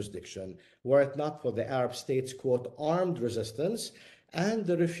UN jurisdiction were it not for the Arab states' quote, armed resistance and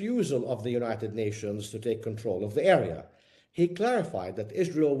the refusal of the United Nations to take control of the area. He clarified that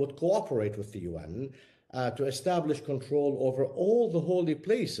Israel would cooperate with the UN to establish control over all the holy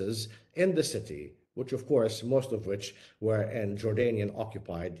places in the city, which of course, most of which were in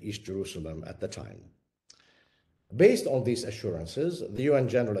Jordanian-occupied East Jerusalem at the time. Based on these assurances, the UN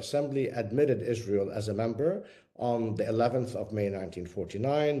General Assembly admitted Israel as a member on the 11th of May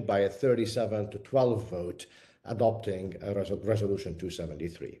 1949 by a 37-12 vote, adopting Resolution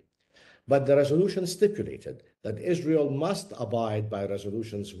 273. But the resolution stipulated that Israel must abide by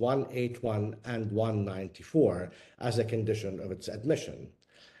Resolutions 181 and 194 as a condition of its admission.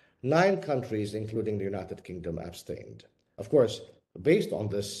 9 countries, including the United Kingdom, abstained. Of course, based on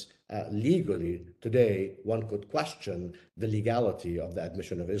this, legally, today, one could question the legality of the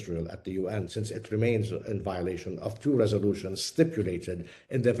admission of Israel at the UN, since it remains in violation of 2 resolutions stipulated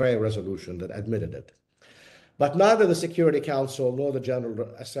in the very resolution that admitted it. But neither the Security Council nor the General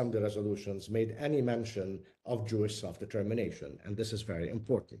Assembly resolutions made any mention of Jewish self-determination, and this is very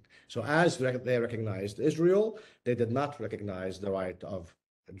important. So as they recognized Israel, they did not recognize the right of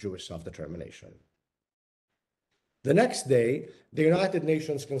Jewish self-determination. The next day, the United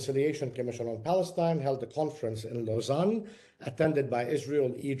Nations Conciliation Commission on Palestine held a conference in Lausanne, attended by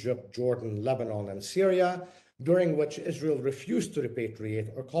Israel, Egypt, Jordan, Lebanon, and Syria, during which Israel refused to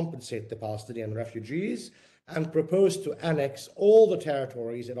repatriate or compensate the Palestinian refugees and proposed to annex all the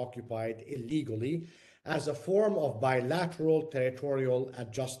territories it occupied illegally as a form of bilateral territorial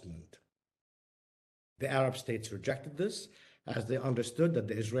adjustment. The Arab states rejected this, as they understood that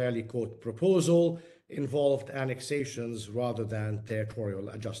the Israeli, quote, proposal involved annexations rather than territorial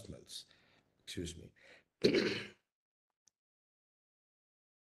adjustments. Excuse me.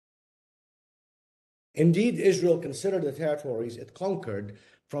 Indeed, Israel considered the territories it conquered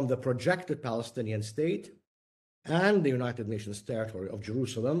from the projected Palestinian state and the United Nations territory of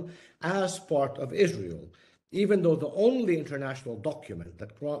Jerusalem as part of Israel, even though the only international document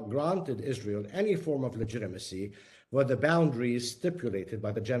that granted Israel any form of legitimacy were the boundaries stipulated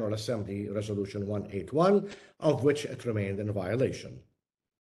by the General Assembly Resolution 181, of which it remained in violation.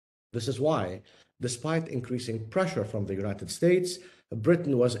 This is why, despite increasing pressure from the United States,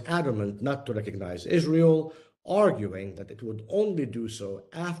 Britain was adamant not to recognize Israel, arguing that it would only do so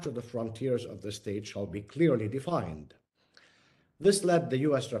after the frontiers of the state shall be clearly defined. This led the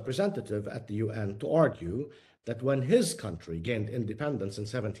US representative at the UN to argue that when his country gained independence in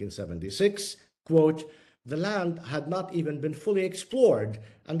 1776, quote, the land had not even been fully explored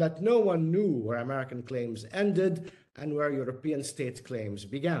and that no one knew where American claims ended and where European state claims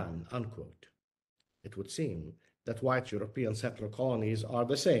began, unquote. It would seem that white European settler colonies are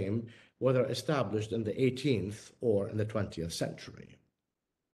the same, whether established in the 18th or in the 20th century.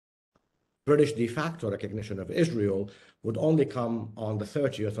 British de facto recognition of Israel would only come on the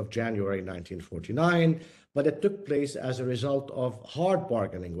 30th of January 1949, but it took place as a result of hard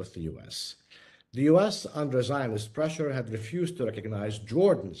bargaining with the US. The US, under Zionist pressure, had refused to recognize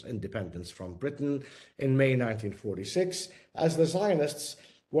Jordan's independence from Britain in May 1946, as the Zionists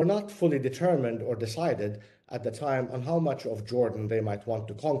were not fully determined or decided at the time on how much of Jordan they might want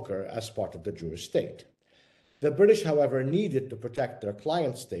to conquer as part of the Jewish state. The British, however, needed to protect their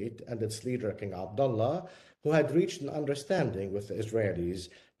client state and its leader, King Abdullah, who had reached an understanding with the Israelis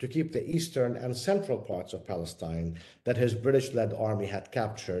to keep the eastern and central parts of Palestine that his British-led army had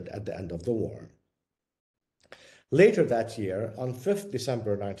captured at the end of the war. Later that year, on 5th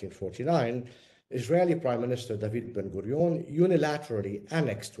December 1949, Israeli Prime Minister David Ben-Gurion unilaterally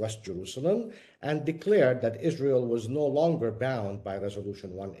annexed West Jerusalem and declared that Israel was no longer bound by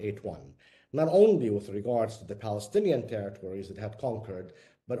Resolution 181, not only with regards to the Palestinian territories it had conquered,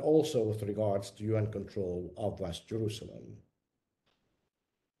 but also with regards to UN control of West Jerusalem.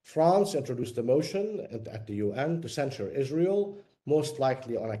 France introduced a motion at the UN to censure Israel, most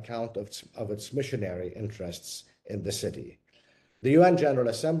likely on account of its missionary interests in the city. The UN General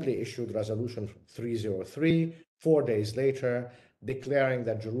Assembly issued Resolution 303 4 days later, declaring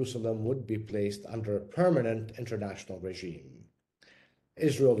that Jerusalem would be placed under a permanent international regime.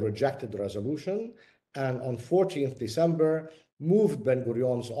 Israel rejected the resolution and on 14th December moved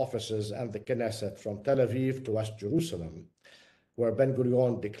Ben-Gurion's offices and the Knesset from Tel Aviv to West Jerusalem, where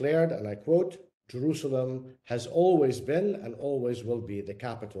Ben-Gurion declared, and I quote, Jerusalem has always been and always will be the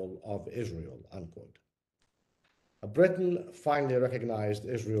capital of Israel, unquote. Britain finally recognized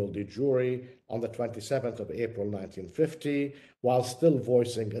Israel de jure on the 27th of April 1950, while still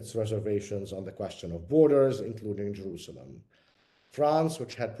voicing its reservations on the question of borders, including Jerusalem. France,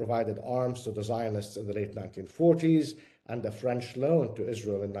 which had provided arms to the Zionists in the late 1940s and a French loan to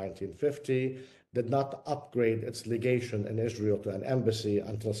Israel in 1950, did not upgrade its legation in Israel to an embassy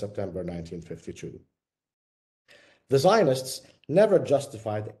until September 1952. The Zionists never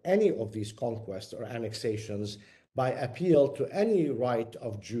justified any of these conquests or annexations by appeal to any right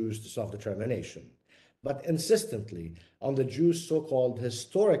of Jews to self-determination, but insistently on the Jews' so-called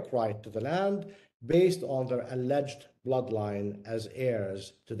historic right to the land based on their alleged bloodline as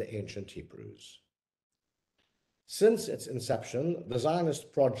heirs to the ancient Hebrews. Since its inception, the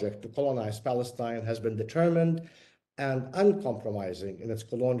Zionist project to colonize Palestine has been determined and uncompromising in its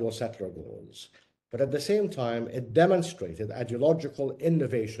colonial settler goals, but at the same time, it demonstrated ideological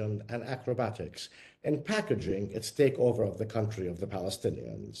innovation and acrobatics in packaging its takeover of the country of the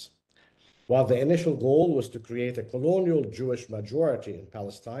Palestinians. While the initial goal was to create a colonial Jewish majority in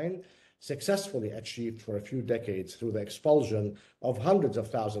Palestine, successfully achieved for a few decades through the expulsion of hundreds of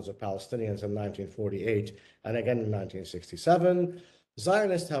thousands of Palestinians in 1948 and again in 1967,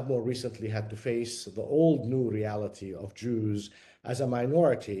 Zionists have more recently had to face the old new reality of Jews as a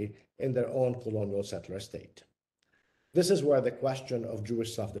minority in their own colonial settler state. This is where the question of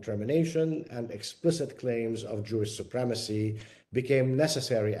Jewish self-determination and explicit claims of Jewish supremacy became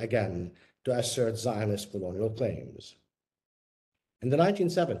necessary again to assert Zionist colonial claims. In the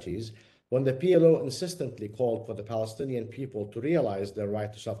 1970s, when the PLO insistently called for the Palestinian people to realize their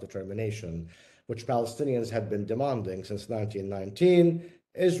right to self-determination, which Palestinians had been demanding since 1919,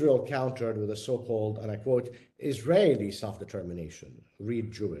 Israel countered with a so-called, and I quote, Israeli self-determination,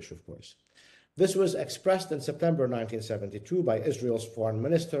 read Jewish, of course. This was expressed in September 1972 by Israel's foreign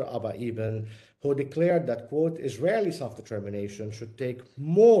minister, Abba Eban, who declared that, quote, Israeli self-determination should take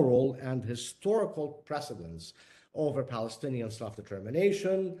moral and historical precedence over Palestinian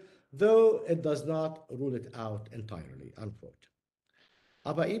self-determination, though it does not rule it out entirely, unquote.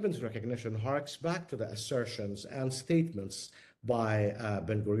 Abba Eban's recognition harks back to the assertions and statements by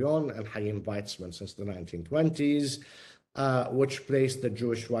Ben-Gurion and Chaim Weizmann since the 1920s, which placed the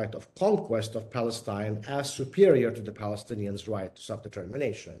Jewish right of conquest of Palestine as superior to the Palestinians' right to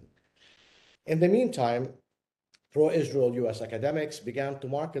self-determination. In the meantime, Pro-Israel U.S. academics began to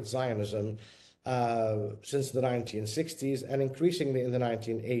market Zionism since the 1960s and increasingly in the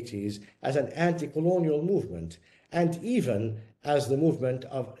 1980s as an anti-colonial movement, and even as the movement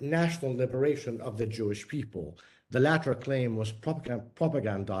of national liberation of the Jewish people. The latter claim was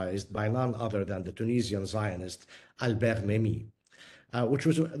propagandized by none other than the Tunisian Zionist Albert Memmi.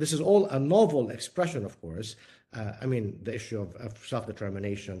 This is all a novel expression, of course. The issue of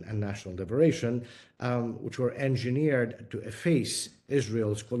self-determination and national liberation, which were engineered to efface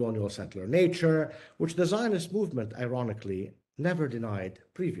Israel's colonial settler nature, which the Zionist movement, ironically, never denied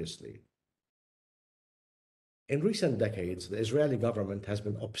previously. In recent decades, the Israeli government has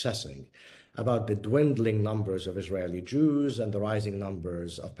been obsessing about the dwindling numbers of Israeli Jews and the rising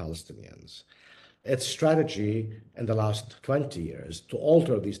numbers of Palestinians. Its strategy in the last 20 years to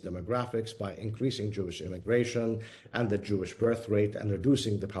alter these demographics by increasing Jewish immigration and the Jewish birth rate and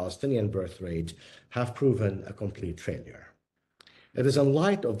reducing the Palestinian birth rate have proven a complete failure. It is in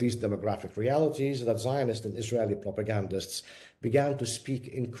light of these demographic realities that Zionist and Israeli propagandists began to speak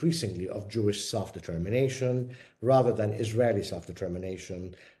increasingly of Jewish self-determination rather than Israeli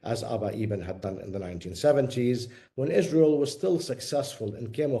self-determination, as Abba Eban had done in the 1970s, when Israel was still successful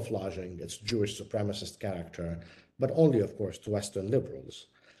in camouflaging its Jewish supremacist character, but only, of course, to Western liberals.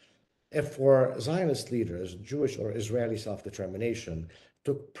 If for Zionist leaders, Jewish or Israeli self-determination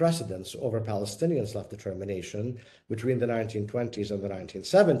took precedence over Palestinian self-determination between the 1920s and the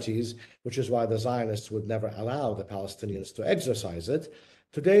 1970s, which is why the Zionists would never allow the Palestinians to exercise it,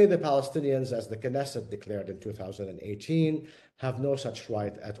 today the Palestinians, as the Knesset declared in 2018, have no such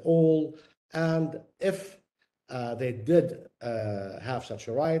right at all. And if they did have such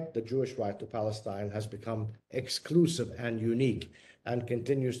a right, the Jewish right to Palestine has become exclusive and unique and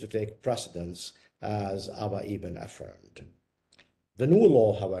continues to take precedence, as Abba Eban affirmed. The new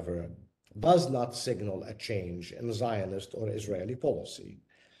law, however, does not signal a change in Zionist or Israeli policy.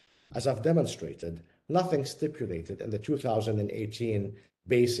 As I've demonstrated, nothing stipulated in the 2018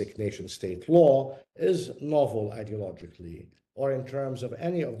 Basic Nation-State Law is novel ideologically or in terms of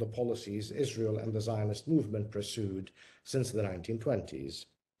any of the policies Israel and the Zionist movement pursued since the 1920s.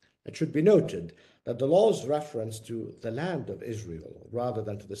 It should be noted that the law's reference to the land of Israel rather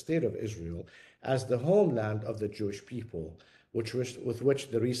than to the state of Israel as the homeland of the Jewish people, with which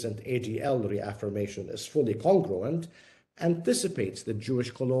the recent ADL reaffirmation is fully congruent, anticipates the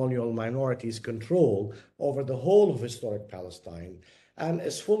Jewish colonial minority's control over the whole of historic Palestine and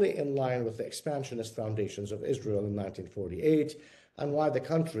is fully in line with the expansionist foundations of Israel in 1948 and why the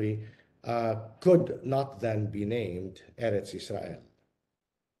country could not then be named Eretz Israel.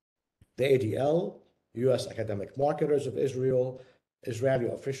 The ADL, US academic marketers of Israel, Israeli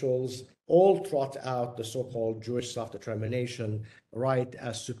officials all trot out the so-called Jewish self-determination right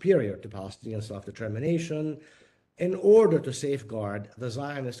as superior to Palestinian self-determination in order to safeguard the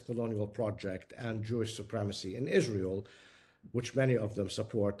Zionist colonial project and Jewish supremacy in Israel, which many of them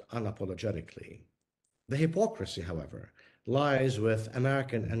support unapologetically. The hypocrisy, however, lies with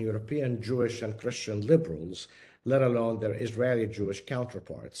American and European Jewish and Christian liberals, let alone their Israeli Jewish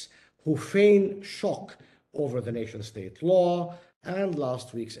counterparts, who feign shock over the nation-state law and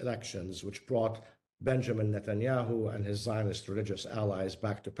last week's elections, which brought Benjamin Netanyahu and his Zionist religious allies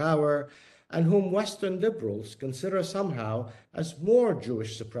back to power, and whom Western liberals consider somehow as more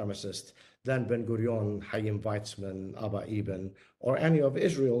Jewish supremacist than Ben-Gurion, Chaim Weizmann, Abba Eban, or any of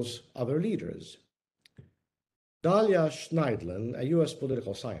Israel's other leaders. Dalia Schneidlin, a US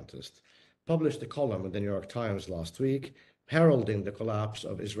political scientist, published a column in the New York Times last week heralding the collapse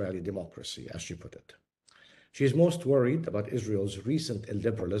of Israeli democracy, as she put it. She is most worried about Israel's recent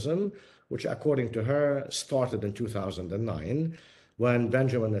illiberalism, which, according to her, started in 2009 when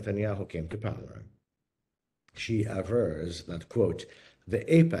Benjamin Netanyahu came to power. She avers that, quote,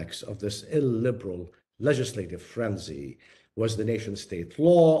 the apex of this illiberal legislative frenzy was the nation-state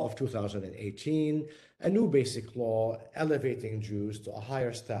law of 2018, a new basic law elevating Jews to a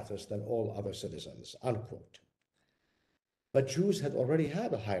higher status than all other citizens, unquote. But Jews had already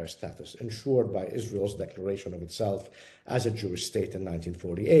had a higher status ensured by Israel's declaration of itself as a Jewish state in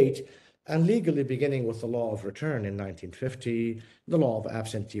 1948, and legally beginning with the law of return in 1950, the law of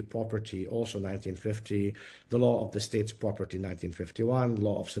absentee property also 1950, the law of the state's property 1951,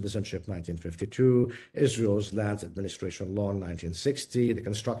 law of citizenship 1952, Israel's lands administration law in 1960, the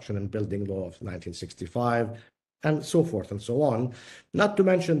construction and building law of 1965, and so forth and so on, not to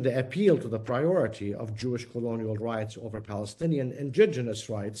mention the appeal to the priority of Jewish colonial rights over Palestinian indigenous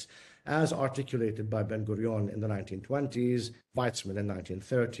rights as articulated by Ben-Gurion in the 1920s, Weizmann in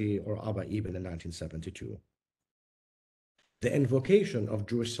 1930, or Abba Eban in 1972. The invocation of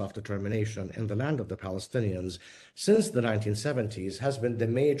Jewish self-determination in the land of the Palestinians since the 1970s has been the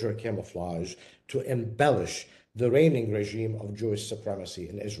major camouflage to embellish the reigning regime of Jewish supremacy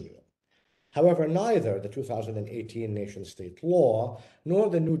in Israel. However, neither the 2018 nation-state law nor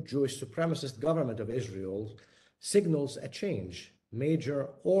the new Jewish supremacist government of Israel signals a change, major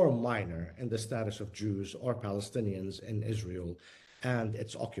or minor, in the status of Jews or Palestinians in Israel and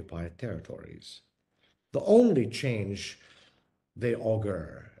its occupied territories. The only change they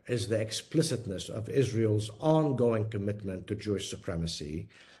augur is the explicitness of Israel's ongoing commitment to Jewish supremacy,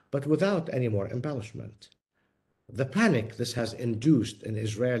 but without any more embellishment. The panic this has induced in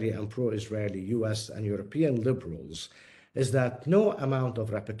Israeli and pro-Israeli US and European liberals is that no amount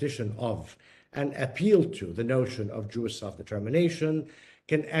of repetition of and appeal to the notion of Jewish self-determination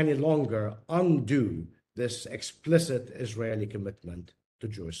can any longer undo this explicit Israeli commitment to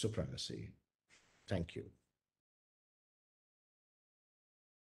Jewish supremacy. Thank you.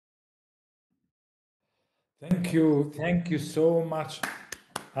 Thank you so much.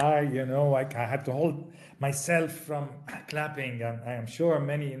 I had to hold myself from clapping, and I am sure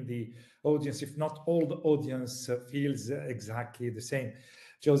many in the audience, if not all the audience, feels exactly the same.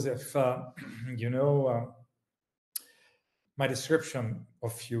 Joseph, my description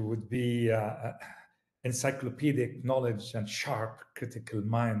of you would be encyclopedic knowledge and sharp critical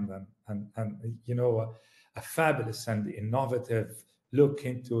mind, and a fabulous and innovative look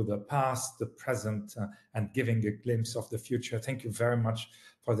into the past, the present, and giving a glimpse of the future. Thank you very much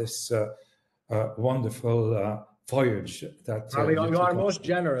for this wonderful voyage that Rami, you are most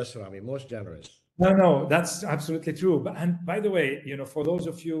generous, Rami, most generous. No, that's absolutely true. And by the way, for those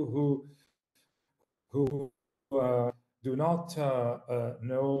of you who do not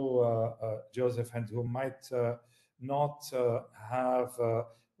know Joseph, and who might not have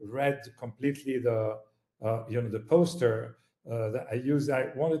read completely the poster that I used,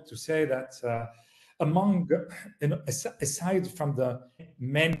 I wanted to say that among, aside from the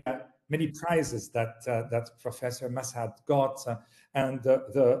many prizes that Professor Massad got, and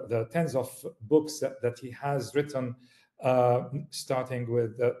the tens of books that he has written, starting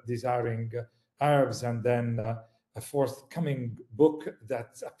with Desiring Arabs, and then a forthcoming book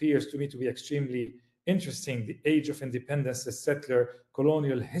that appears to me to be extremely interesting, The Age of Independence, the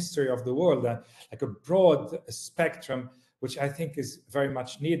Settler-Colonial History of the World, like a broad spectrum, which I think is very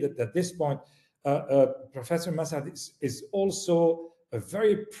much needed at this point. Professor Massad is also a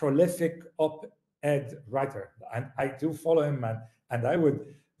very prolific op-ed writer, and I do follow him, and I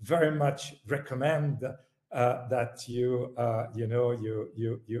would very much recommend that you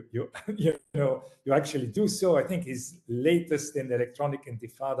actually do so. I think his latest in the Electronic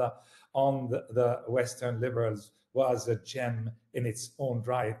Intifada on the Western liberals was a gem in its own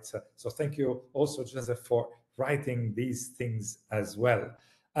right. So thank you also, Joseph, for writing these things as well.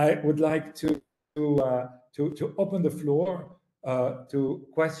 I would like to open the floor to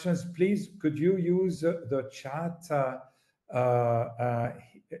questions. Please, could you use the chat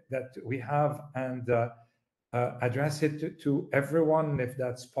that we have, and address it to everyone if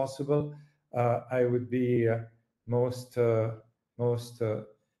that's possible? I would be most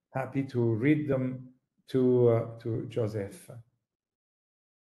happy to read them to Joseph.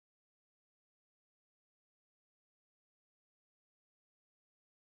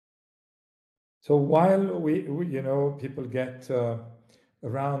 So while we people get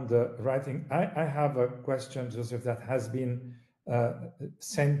around writing, I have a question, Joseph, that has been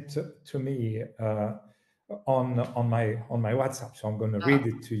sent to me on my WhatsApp. So I'm going to read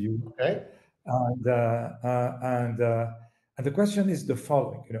it to you. Okay. And the question is the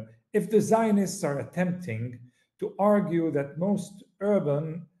following: if the Zionists are attempting to argue that most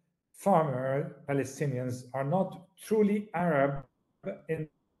urban farmer Palestinians are not truly Arab in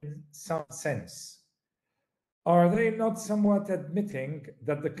some sense, are they not somewhat admitting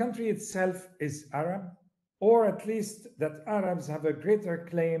that the country itself is Arab, or at least that Arabs have a greater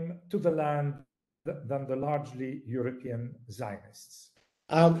claim to the land than the largely European Zionists?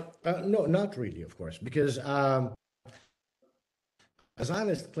 No, not really, of course, because a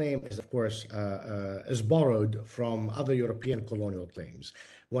Zionist claim is, of course, is borrowed from other European colonial claims.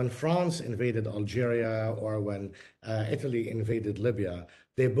 When France invaded Algeria, or when Italy invaded Libya,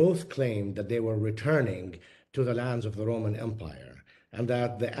 they both claimed that they were returning to the lands of the Roman Empire, and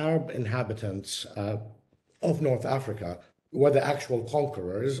that the Arab inhabitants of North Africa were the actual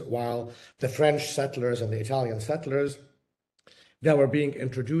conquerors, while the French settlers and the Italian settlers that were being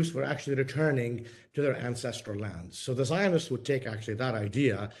introduced were actually returning to their ancestral lands. So the Zionists would take actually that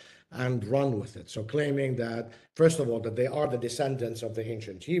idea and run with it. So claiming that, first of all, that they are the descendants of the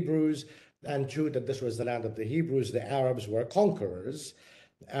ancient Hebrews, and two, that this was the land of the Hebrews. The Arabs were conquerors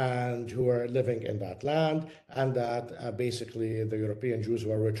and who were living in that land, and that basically the European Jews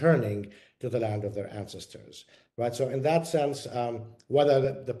were returning to the land of their ancestors, right? So in that sense,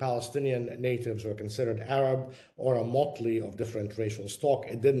 whether the Palestinian natives were considered Arab or a motley of different racial stock,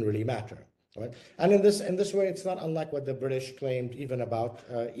 it didn't really matter, right? And in this way, it's not unlike what the British claimed even about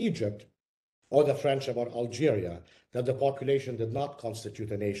Egypt, or the French about Algeria, that the population did not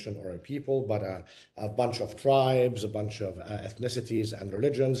constitute a nation or a people, but a bunch of tribes, a bunch of ethnicities and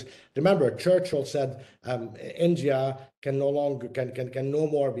religions. Remember, Churchill said India can no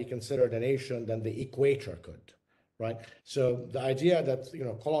more be considered a nation than the equator could, right? So the idea that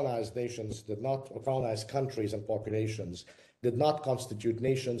colonized nations did not, or colonized countries and populations did not constitute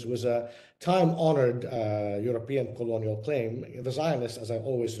nations, was a time-honored European colonial claim. The Zionists, as I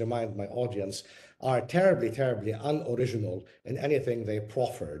always remind my audience, are terribly, terribly unoriginal in anything they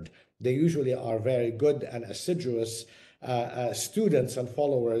proffered. They usually are very good and assiduous students and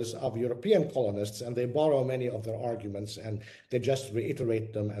followers of European colonists, and they borrow many of their arguments and they just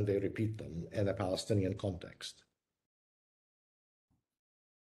reiterate them and they repeat them in a Palestinian context.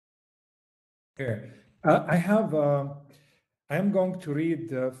 Okay, I am going to read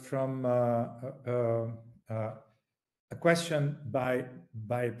from a question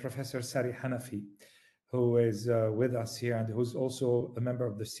by Professor Sari Hanafi, who is with us here and who's also a member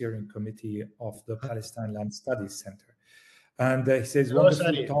of the steering committee of the Palestine Land Studies Center. And he says, Hello,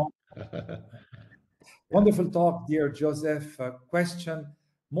 wonderful Sari. talk. Wonderful talk, dear Joseph. Question.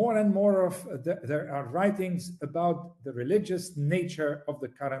 More and more of there are writings about the religious nature of the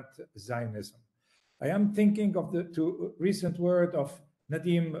current Zionism. I am thinking of the recent word of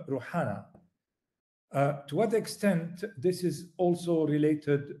Nadim Rouhana. To what extent this is also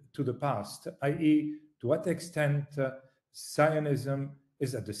related to the past, i.e., to what extent Zionism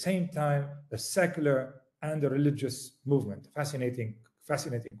is at the same time a secular and a religious movement? Fascinating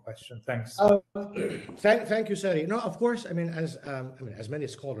question. Thanks. Thank you, Sari. No, of course. I mean, as many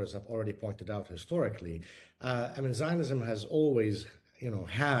scholars have already pointed out historically, Zionism has always,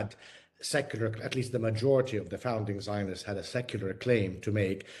 had secular, at least the majority of the founding Zionists had a secular claim to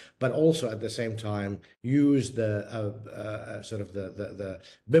make, but also at the same time use the sort of the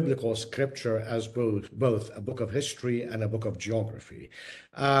biblical scripture as both a book of history and a book of geography.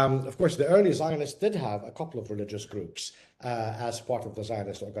 Of course, the early Zionists did have a couple of religious groups as part of the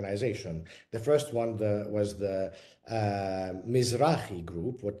Zionist organization. The first one was the Mizrahi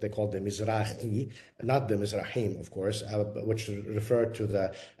group, what they called the Mizrahi, not the Mizrahim, of course, which referred to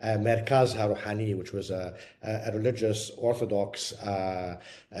the Merkaz HaRuhani, which was a religious Orthodox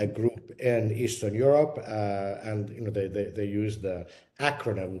group in Eastern Europe, and they used the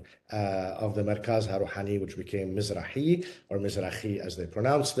acronym of the Merkaz HaRuhani, which became Mizrahi, or Mizrahi as they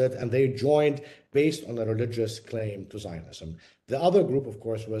pronounced it, and they joined based on a religious claim to Zionism. The other group, of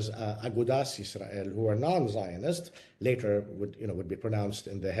course, was Agudas Israel, who were non-Zionist, later would be pronounced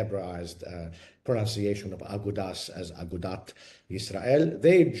in the Hebraized pronunciation of Agudas as Agudat Israel.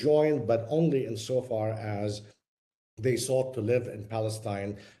 They joined, but only insofar as they sought to live in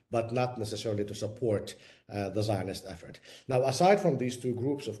Palestine, but not necessarily to support the Zionist effort. Now, aside from these two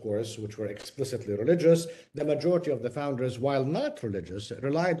groups, of course, which were explicitly religious, the majority of the founders, while not religious,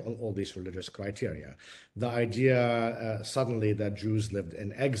 relied on all these religious criteria. The idea suddenly that Jews lived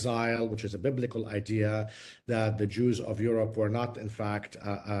in exile, which is a biblical idea, that the Jews of Europe were not, in fact,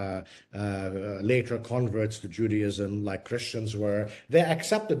 later converts to Judaism like Christians were. They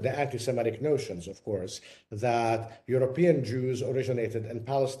accepted the anti-Semitic notions, of course, that European Jews originated in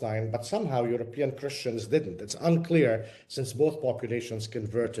Palestine, but somehow European Christians didn't. It's unclear, since both populations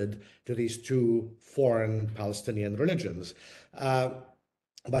converted to these two foreign Palestinian religions.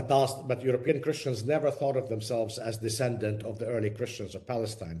 But European Christians never thought of themselves as descendant of the early Christians of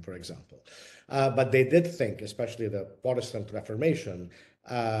Palestine, for example. But they did think, especially the Protestant Reformation,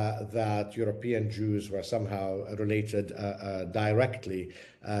 that European Jews were somehow related directly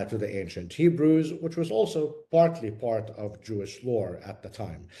to the ancient Hebrews, which was also partly part of Jewish lore at the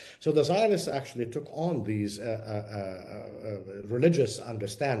time. So the Zionists actually took on these religious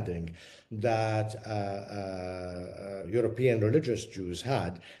understanding that European religious Jews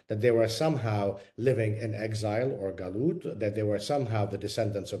had, that they were somehow living in exile or galut, that they were somehow the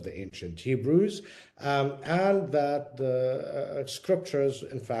descendants of the ancient Hebrews, and that the scriptures,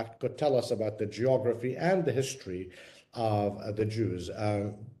 in fact, could tell us about the geography and the history of the Jews.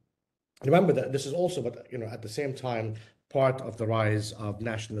 Remember that this is also, but at the same time, part of the rise of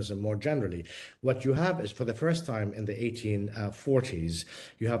nationalism more generally. What you have is, for the first time in the 1840s,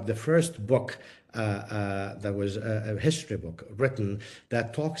 you have the first book that was a history book written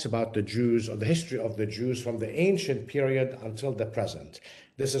that talks about the Jews, or the history of the Jews from the ancient period until the present.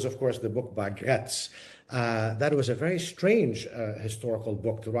 This is, of course, the book by Gretz. That was a very strange historical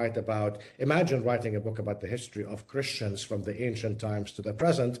book to write about. Imagine writing a book about the history of Christians from the ancient times to the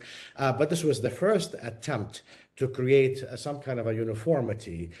present. But this was the first attempt to create some kind of a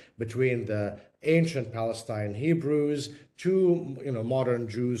uniformity between the ancient Palestine Hebrews to modern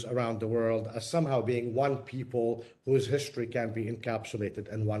Jews around the world as somehow being one people whose history can be encapsulated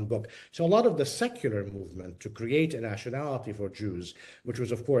in one book. So a lot of the secular movement to create a nationality for Jews, which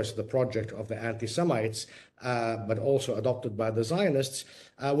was of course the project of the anti-Semites, but also adopted by the Zionists,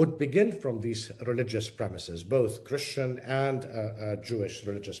 would begin from these religious premises, both Christian and Jewish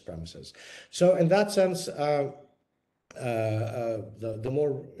religious premises. So in that sense, the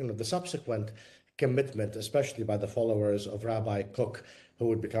subsequent commitment, especially by the followers of Rabbi Kook, who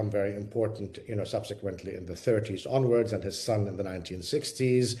would become very important, subsequently in the 30s onwards, and his son in the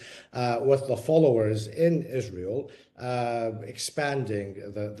 1960s, with the followers in Israel, expanding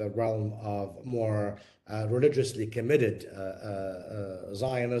the realm of more religiously committed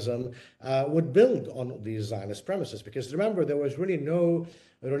Zionism, would build on these Zionist premises. Because remember, there was really no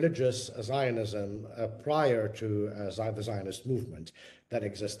religious Zionism prior to the Zionist movement that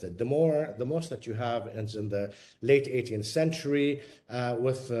existed. The most that you have is in the late 18th century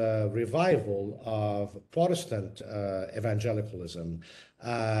with the revival of Protestant evangelicalism.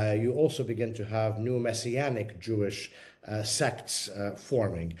 You also begin to have new Messianic Jewish sects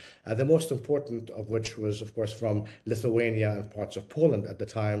forming, the most important of which was, of course, from Lithuania and parts of Poland at the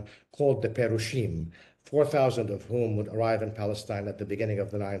time, called the Perushim, 4,000 of whom would arrive in Palestine at the beginning of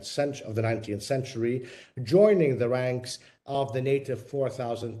the 19th century, joining the ranks of the native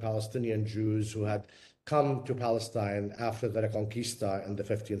 4,000 Palestinian Jews who had come to Palestine after the Reconquista in the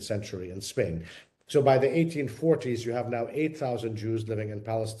 15th century in Spain. So by the 1840s, you have now 8,000 Jews living in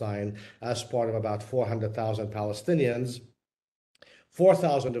Palestine as part of about 400,000 Palestinians,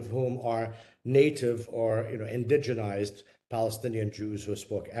 4,000 of whom are native or indigenized Palestinian Jews who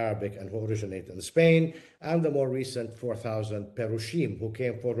spoke Arabic and who originated in Spain, and the more recent 4,000 Perushim, who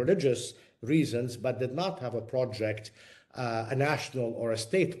came for religious reasons but did not have a project, a national or a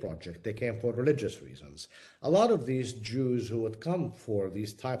state project. They came for religious reasons. A lot of these Jews who would come for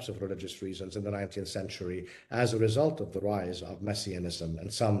these types of religious reasons in the 19th century, as a result of the rise of Messianism in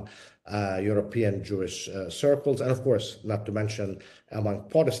some European Jewish circles, and of course, not to mention among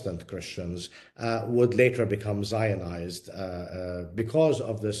Protestant Christians, would later become Zionized because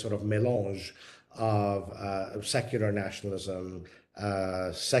of this sort of melange of secular nationalism,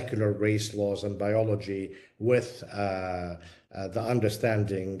 secular race laws and biology with the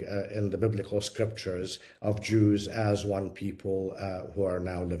understanding in the biblical scriptures of Jews as one people who are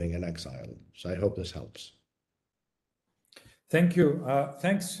now living in exile. So I hope this helps. Thank you.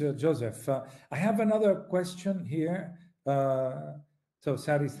 Thanks, Joseph. I have another question here. So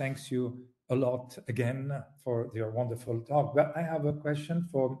Sari, thanks you a lot again for your wonderful talk. But I have a question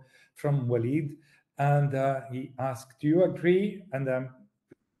from Walid, and he asked, do you agree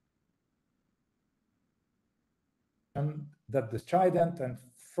that the strident and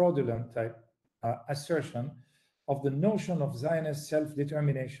fraudulent assertion of the notion of Zionist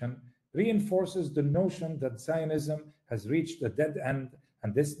self-determination reinforces the notion that Zionism has reached a dead end,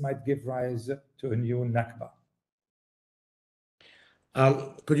 and this might give rise to a new Nakba?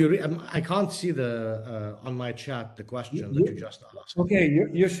 Could you I can't see the on my chat the question that you just asked. Okay,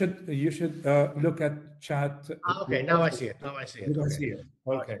 you should look at chat. Okay, now I see it. Now I see it. You don't Okay. see it.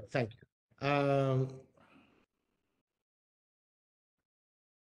 Okay. Thank you.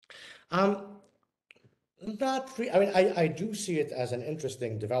 I do see it as an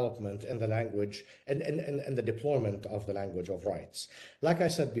interesting development in the language and the deployment of the language of rights. Like I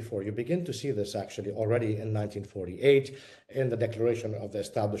said before, you begin to see this actually already in 1948 in the declaration of the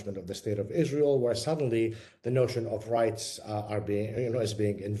establishment of the State of Israel, where suddenly the notion of rights is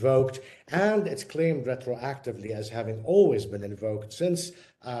being invoked, and it's claimed retroactively as having always been invoked since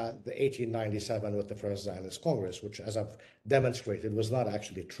the 1897 with the First Zionist Congress, which, as I've demonstrated, was not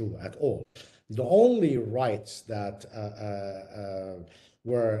actually true at all. The only rights that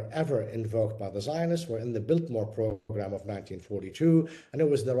were ever invoked by the Zionists were in the Biltmore program of 1942, and it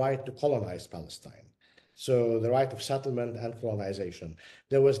was the right to colonize Palestine. So the right of settlement and colonization.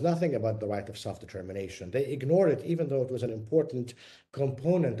 There was nothing about the right of self-determination. They ignored it, even though it was an important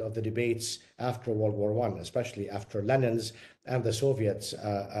component of the debates after World War I, especially after Lenin's and the Soviets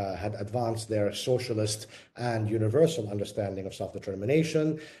had advanced their socialist and universal understanding of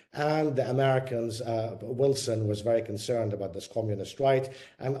self-determination, and the Americans, Wilson was very concerned about this communist right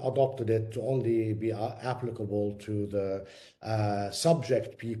and adopted it to only be applicable to the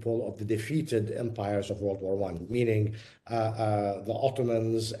subject people of the defeated empires of World War I, meaning the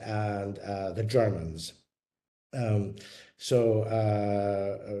Ottomans and the Germans. So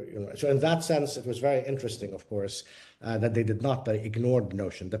in that sense, it was very interesting, of course, that they did not ignore the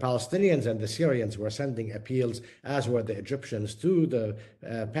notion. The Palestinians and the Syrians were sending appeals, as were the Egyptians, to the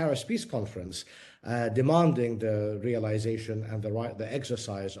Paris Peace Conference, demanding the realization and the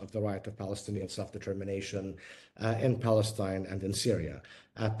exercise of the right of Palestinian self-determination in Palestine and in Syria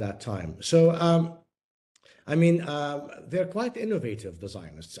at that time. So, I mean, they're quite innovative, the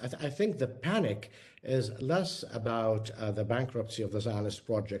Zionists. I think the panic is less about the bankruptcy of the Zionist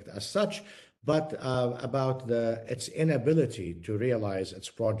project as such, but about its inability to realize its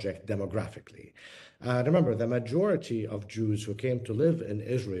project demographically. Remember, the majority of Jews who came to live in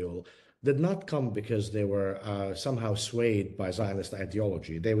Israel did not come because they were somehow swayed by Zionist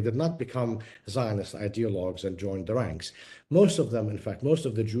ideology. They did not become Zionist ideologues and join the ranks. Most of them, in fact, most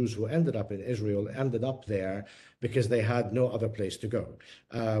of the Jews who ended up in Israel ended up there because they had no other place to go.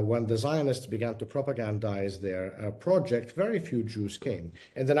 When the Zionists began to propagandize their project, very few Jews came.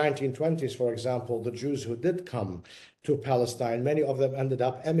 In the 1920s, for example, the Jews who did come to Palestine, many of them ended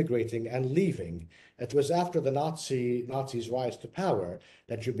up emigrating and leaving. It was after the Nazis' rise to power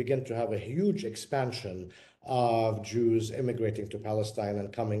that you begin to have a huge expansion of Jews immigrating to Palestine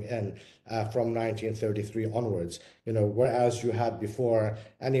and coming in from 1933 onwards. Whereas you had before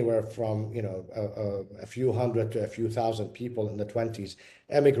anywhere from a few hundred to a few thousand people in the 20s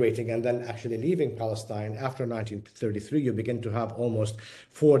emigrating and then actually leaving Palestine. After 1933, you begin to have almost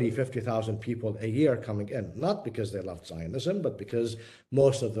 50,000 people a year coming in, not because they loved Zionism, but because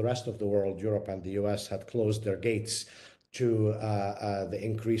most of the rest of the world, Europe and the US, had closed their gates to the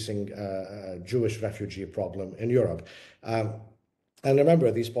increasing Jewish refugee problem in Europe. And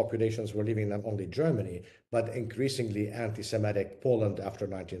remember, these populations were leaving not only Germany, but increasingly anti-Semitic Poland after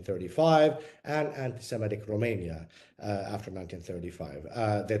 1935 and anti-Semitic Romania after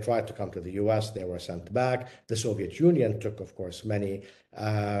 1935. They tried to come to the US, they were sent back. The Soviet Union took, of course, many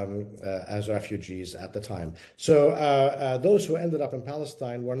as refugees at the time. So those who ended up in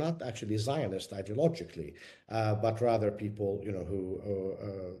Palestine were not actually Zionist ideologically, but rather people who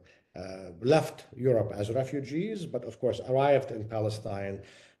left Europe as refugees, but of course arrived in Palestine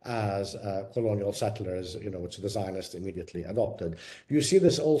as colonial settlers, which the Zionists immediately adopted. You see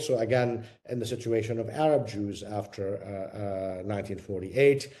this also again in the situation of Arab Jews after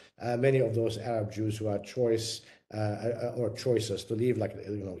 1948. Many of those Arab Jews who had choices to leave, like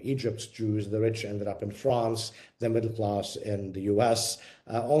Egypt's Jews, the rich ended up in France, the middle class in the US.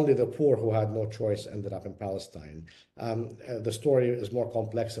 Only the poor who had no choice ended up in Palestine. The story is more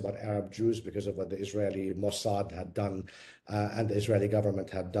complex about Arab Jews because of what the Israeli Mossad had done and the Israeli government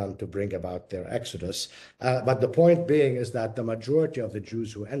had done to bring about their exodus. But the point being is that the majority of the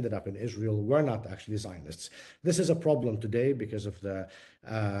Jews who ended up in Israel were not actually Zionists. This is a problem today because of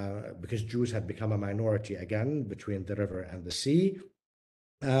because Jews had become a minority again between the river and the sea.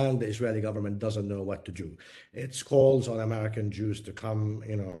 And the Israeli government doesn't know what to do. Its calls on American Jews to come,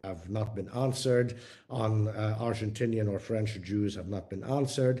 have not been answered. On Argentinian or French Jews have not been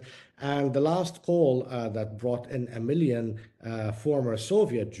answered. And the last call that brought in 1 million former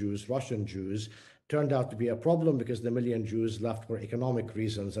Soviet Jews, Russian Jews, turned out to be a problem because the 1 million Jews left for economic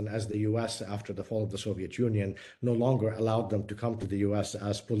reasons. And as the US, after the fall of the Soviet Union, no longer allowed them to come to the US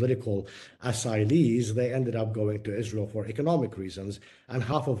as political asylees, they ended up going to Israel for economic reasons, and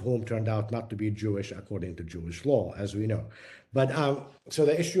half of whom turned out not to be Jewish according to Jewish law, as we know. But so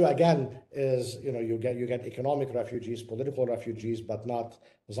the issue again is, you get economic refugees, political refugees, but not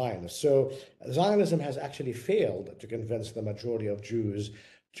Zionists. So Zionism has actually failed to convince the majority of Jews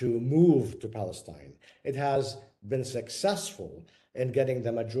to move to Palestine. It has been successful in getting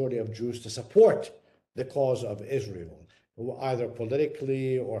the majority of Jews to support the cause of Israel, either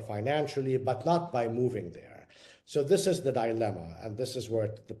politically or financially, but not by moving there. So this is the dilemma, and this is where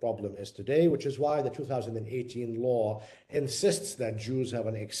the problem is today, which is why the 2018 law insists that Jews have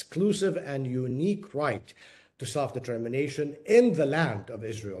an exclusive and unique right to self-determination in the land of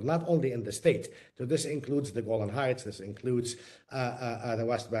Israel, not only in the state. So this includes the Golan Heights, this includes the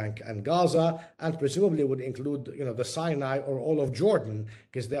West Bank and Gaza, and presumably would include the Sinai or all of Jordan,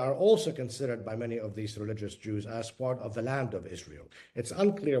 because they are also considered by many of these religious Jews as part of the land of Israel. It's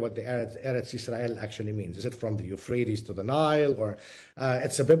unclear what the Eretz Israel actually means. Is it from the Euphrates to the Nile, or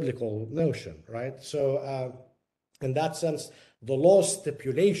it's a biblical notion, right? So In that sense, the law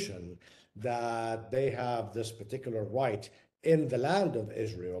stipulation that they have this particular right in the land of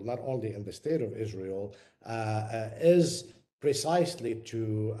Israel, not only in the state of Israel, is precisely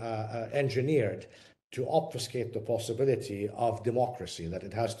engineered to obfuscate the possibility of democracy, that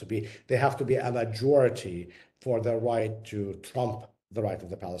they have to be a majority for their right to trump the right of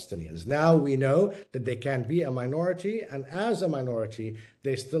the Palestinians. Now we know that they can be a minority, and as a minority,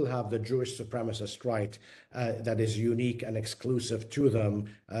 they still have the Jewish supremacist right that is unique and exclusive to them,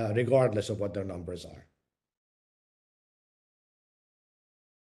 regardless of what their numbers are.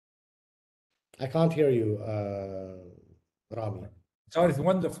 I can't hear you, Rami. So it's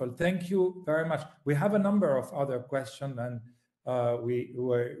wonderful. Thank you very much. We have a number of other questions, and we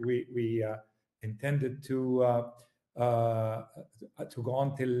intended to go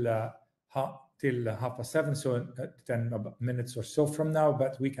on till 7:30, so 10 minutes or so from now,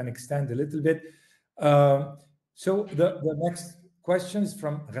 but we can extend a little bit. So the next question is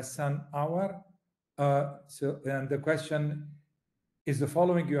from Ghassan Awar. And the question is the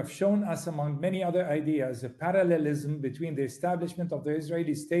following: you have shown us, among many other ideas, a parallelism between the establishment of the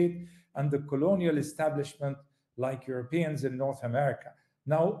Israeli state and the colonial establishment, like Europeans in North America.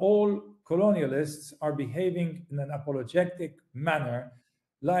 Now, all colonialists are behaving in an apologetic manner,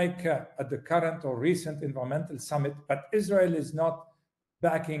 like at the current or recent environmental summit, but Israel is not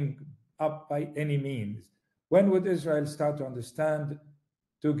backing up by any means. When would Israel start to understand,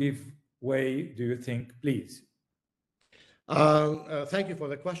 to give way, do you think, please? Thank you for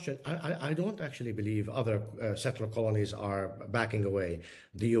the question. I don't actually believe other settler colonies are backing away.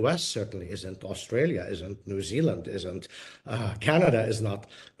 The US certainly isn't, Australia isn't, New Zealand isn't, Canada is not.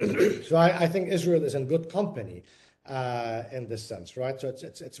 So I think Israel is in good company in this sense, right? So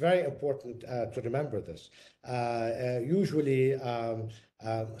it's very important to remember this. Usually,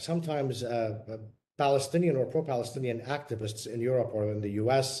 sometimes Palestinian or pro-Palestinian activists in Europe or in the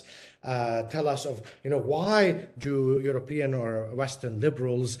US tell us of, why do European or Western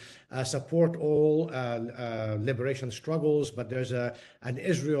liberals support all liberation struggles, but there's an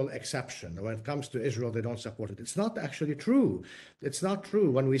Israel exception. When it comes to Israel, they don't support it. It's not actually true. It's not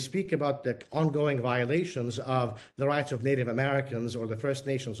true. When we speak about the ongoing violations of the rights of Native Americans or the First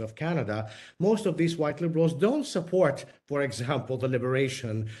Nations of Canada, most of these white liberals don't support, for example, the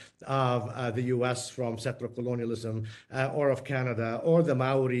liberation of the US from settler colonialism, or of Canada, or the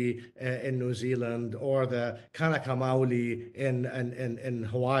Maori in New Zealand, or the Kanaka Maoli in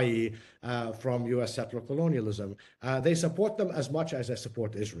Hawaii from US settler colonialism. They support them as much as they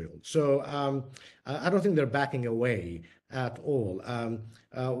support Israel. So I don't think they're backing away at all.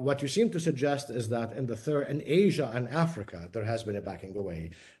 What you seem to suggest is that in Asia and Africa, there has been a backing away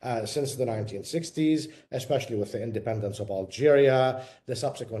since the 1960s, especially with the independence of Algeria, the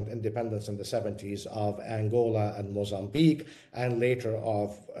subsequent independence in the 70s of Angola and Mozambique, and later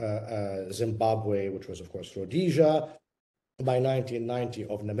of Zimbabwe, which was, of course, Rhodesia, by 1990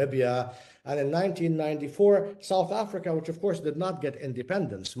 of Namibia, and in 1994, South Africa, which of course did not get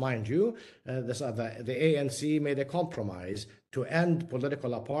independence, mind you. The ANC made a compromise to end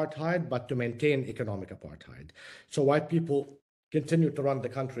political apartheid, but to maintain economic apartheid. So white people continue to run the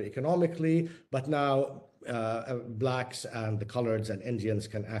country economically, but now blacks and the coloreds and Indians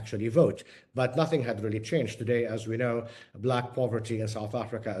can actually vote. But nothing had really changed. Today, as we know, black poverty in South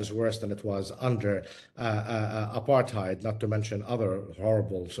Africa is worse than it was under apartheid, not to mention other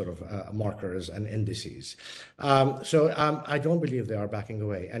horrible sort of markers and indices. So I don't believe they are backing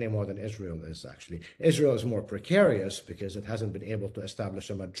away any more than Israel is, actually. Israel is more precarious because it hasn't been able to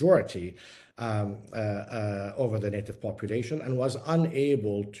establish a majority over the native population and was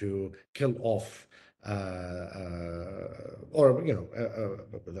unable to kill off the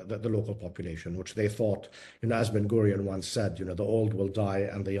local population, which they thought, as Ben Gurion once said, the old will die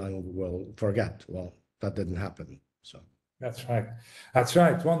and the young will forget. Well, that didn't happen. So that's right. That's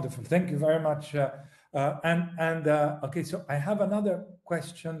right. Wonderful. Thank you very much. Okay, so I have another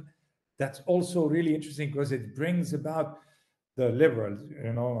question that's also really interesting because it brings about the liberals,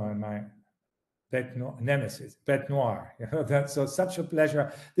 my nemesis, bête noire. That's so such a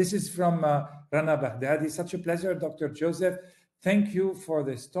pleasure. This is from Rana Baghdadi. Such a pleasure, Dr. Joseph. Thank you for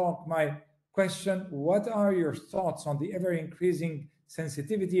this talk. My question: what are your thoughts on the ever-increasing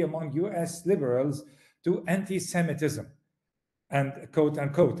sensitivity among US liberals to anti-Semitism and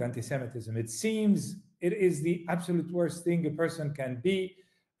quote-unquote anti-Semitism? It seems it is the absolute worst thing a person can be,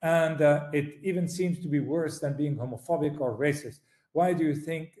 and it even seems to be worse than being homophobic or racist. Why do you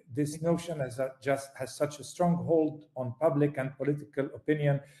think this notion has such a strong hold on public and political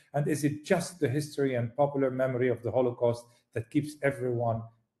opinion? And is it just the history and popular memory of the Holocaust that keeps everyone,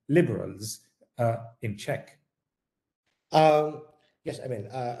 liberals, in check? Yes, I mean,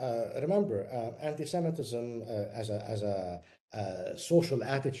 remember, anti-Semitism as a social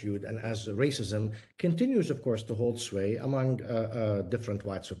attitude and as racism continues, of course, to hold sway among different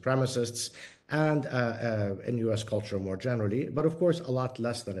white supremacists and in US culture more generally, but of course, a lot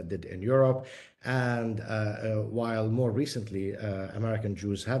less than it did in Europe. And while more recently, American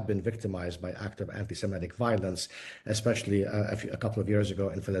Jews have been victimized by active anti-Semitic violence, especially a couple of years ago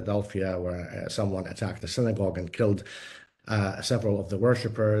in Philadelphia, where someone attacked a synagogue and killed several of the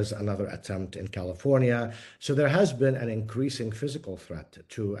worshippers, another attempt in California. So there has been an increasing physical threat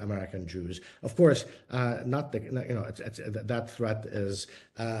to American Jews. Of course, not the, you know, that threat is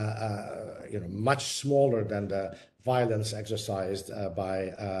much smaller than the violence exercised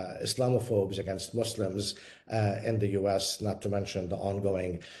by Islamophobes against Muslims in the US, not to mention the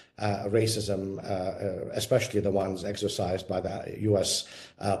ongoing racism, especially the ones exercised by the US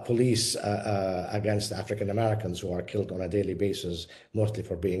police against African Americans who are killed on a daily basis, mostly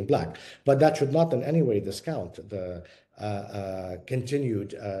for being black. But that should not in any way discount the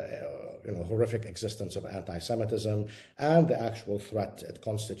continued horrific existence of anti-Semitism and the actual threat it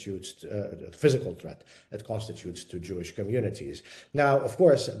constitutes, physical threat it constitutes to Jewish communities. Now, of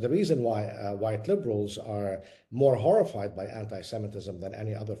course, the reason why white liberals are more horrified by anti-Semitism than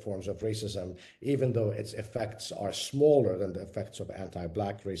any other forms of racism, even though its effects are smaller than the effects of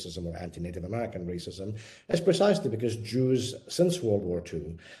anti-Black racism or anti-Native American racism, is precisely because Jews, since World War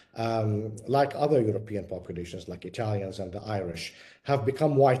II, like other European populations, like Italians and the Irish, have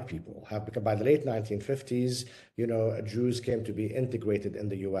become white people, have become, by the late 1950s, Jews came to be integrated in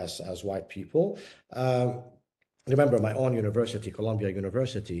the US as white people. Remember, my own university, Columbia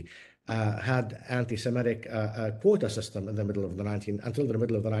University, had anti-Semitic quota system in the middle of until the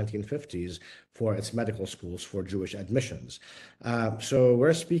middle of the 1950s for its medical schools for Jewish admissions. So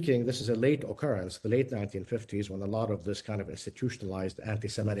we're speaking, this is a late occurrence, the late 1950s, when a lot of this kind of institutionalized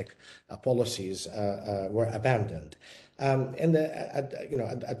anti-Semitic policies were abandoned. At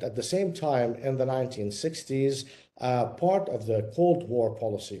the same time, in the 1960s, part of the Cold War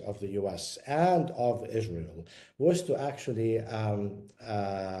policy of the US and of Israel was to actually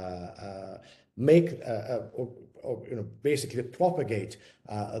basically propagate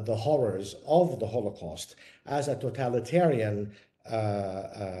the horrors of the Holocaust as a totalitarian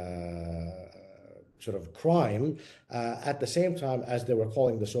sort of crime, at the same time as they were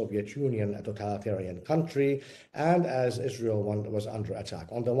calling the Soviet Union a totalitarian country, and as Israel was under attack.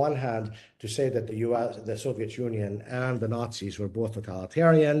 On the one hand, to say that the Soviet Union and the Nazis were both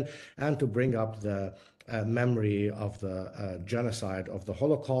totalitarian, and to bring up the memory of the genocide of the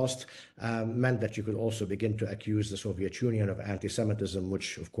Holocaust, meant that you could also begin to accuse the Soviet Union of anti-Semitism,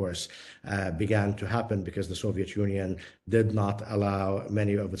 which of course began to happen because the Soviet Union did not allow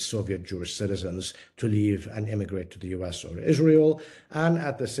many of its Soviet Jewish citizens to leave and immigrate to the US or Israel. And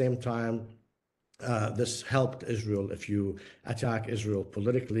at the same time, this helped Israel. If you attack Israel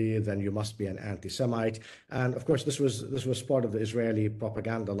politically, then you must be an anti-Semite. And of course, this was part of the Israeli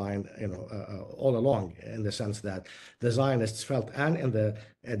propaganda line, all along, in the sense that the Zionists felt, and in the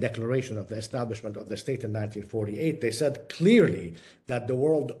declaration of the establishment of the state in 1948, they said clearly that the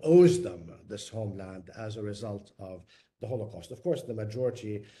world owes them this homeland as a result of the Holocaust. Of course, the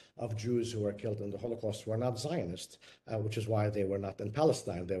majority of Jews who were killed in the Holocaust were not Zionists, which is why they were not in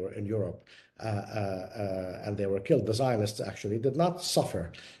Palestine. They were in Europe, and they were killed. The Zionists actually did not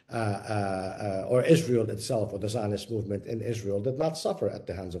suffer, or Israel itself, or the Zionist movement in Israel did not suffer at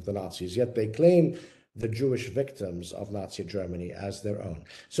the hands of the Nazis, yet they claim the Jewish victims of Nazi Germany as their own.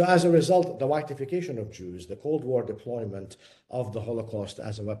 So as a result, the whiteification of Jews, the Cold War deployment of the Holocaust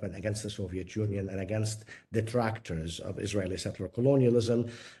as a weapon against the Soviet Union and against detractors of Israeli settler colonialism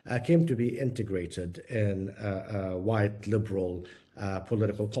came to be integrated in white liberal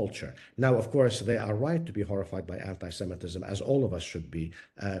political culture. Now, of course, they are right to be horrified by anti-Semitism, as all of us should be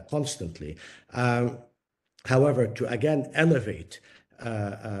constantly. However, to again elevate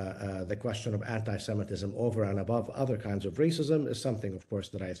the question of anti-Semitism over and above other kinds of racism is something, of course,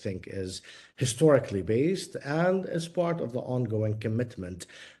 that I think is historically based and is part of the ongoing commitment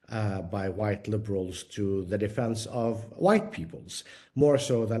by white liberals to the defense of white peoples, more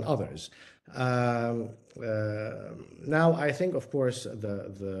so than others. Now, I think, of course,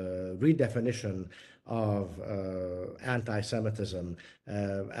 the redefinition of anti-Semitism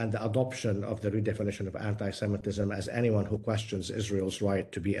and the adoption of the redefinition of anti-Semitism as anyone who questions Israel's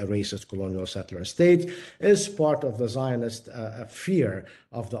right to be a racist colonial settler state is part of the Zionist fear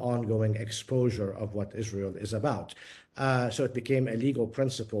of the ongoing exposure of what Israel is about. So it became a legal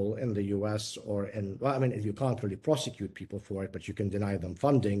principle in the US or in, well, I mean, you can't really prosecute people for it, but you can deny them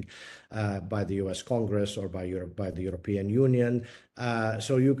funding by the US Congress or by the European Union.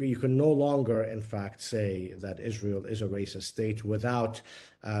 So you can no longer, in fact, say that Israel is a racist state without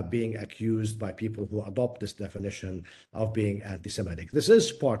being accused by people who adopt this definition of being anti-Semitic. This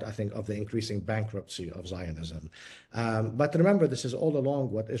is part, I think, of the increasing bankruptcy of Zionism. But remember, this is all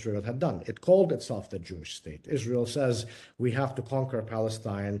along what Israel had done. It called itself the Jewish state. Israel says we have to conquer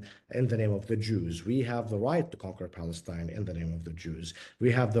Palestine in the name of the Jews. We have the right to conquer Palestine in the name of the Jews.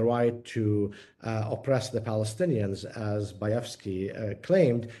 We have the right to oppress the Palestinians, as Bayevsky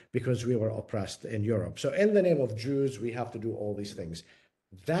claimed, because we were oppressed in Europe. So in the name of Jews, we have to do all these things.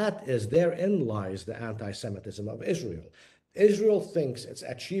 Therein lies the anti-Semitism of Israel. Israel thinks its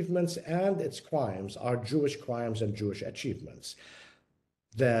achievements and its crimes are Jewish crimes and Jewish achievements.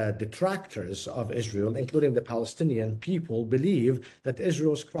 The detractors of Israel, including the Palestinian people, believe that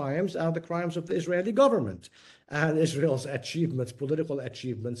Israel's crimes are the crimes of the Israeli government. And Israel's achievements, political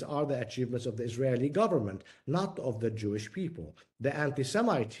achievements, are the achievements of the Israeli government, not of the Jewish people. The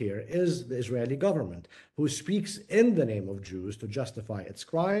anti-Semite here is the Israeli government, who speaks in the name of Jews to justify its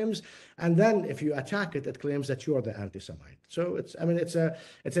crimes. And then if you attack it, it claims that you're the anti-Semite. So it's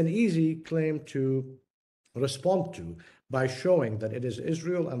an easy claim to respond to by showing that it is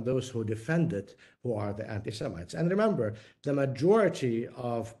Israel and those who defend it who are the anti-Semites. And remember, the majority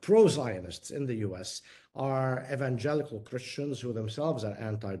of pro-Zionists in the US are evangelical Christians who themselves are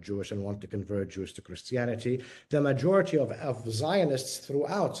anti-Jewish and want to convert Jews to Christianity. The majority of Zionists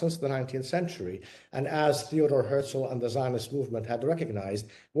throughout since the 19th century, and as Theodor Herzl and the Zionist movement had recognized,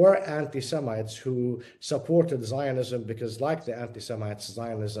 were anti-Semites who supported Zionism because, like the anti-Semites,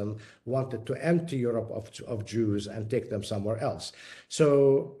 Zionism wanted to empty Europe of Jews and take them somewhere else.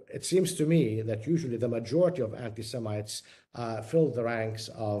 So it seems to me that usually the majority of anti-Semites fill the ranks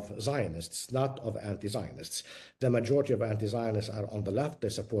of Zionists, not of anti-Zionists. The majority of anti-Zionists are on the left. They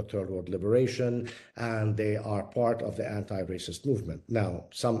support third world liberation, and they are part of the anti-racist movement. Now,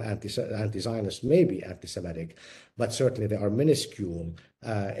 some anti-Zionists may be anti-Semitic, but certainly they are minuscule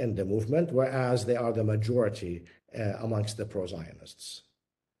in the movement, whereas they are the majority amongst the pro-Zionists.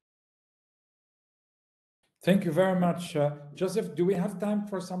 Thank you very much. Joseph, do we have time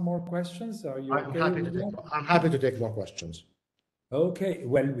for some more questions? Are you okay? I'm happy to take more questions. Okay,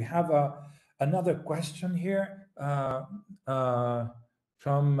 well, we have another question here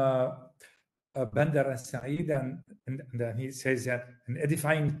from Bandar Saeed, and he says that an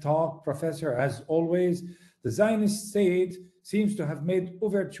edifying talk, Professor. As always, the Zionist state seems to have made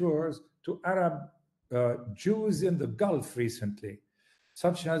overtures to Arab Jews in the Gulf recently,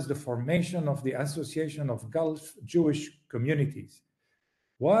 such as the formation of the Association of Gulf Jewish Communities.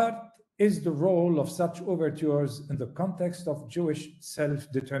 What is the role of such overtures in the context of Jewish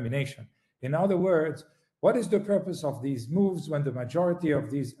self-determination? In other words, what is the purpose of these moves when the majority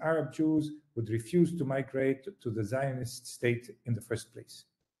of these Arab Jews would refuse to migrate to the Zionist state in the first place?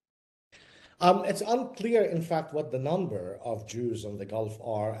 It's unclear, in fact, what the number of Jews in the Gulf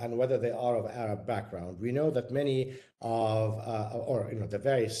are and whether they are of Arab background. We know that many of, the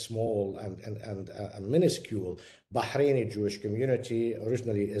very small and minuscule Bahraini Jewish community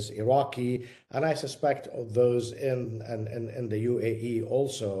originally is Iraqi, and I suspect of those in the UAE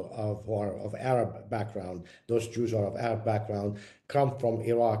also who are of Arab background. Those Jews are of Arab background, come from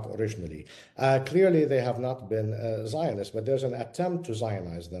Iraq originally. Clearly, they have not been Zionists, but there's an attempt to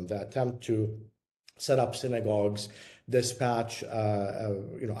Zionize them, the attempt to set up synagogues, dispatch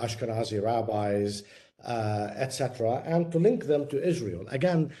Ashkenazi rabbis, etc., and to link them to Israel.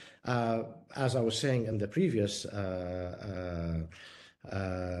 Again, as I was saying in the previous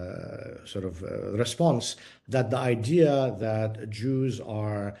response, that the idea that Jews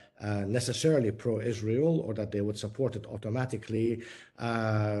are necessarily pro-Israel or that they would support it automatically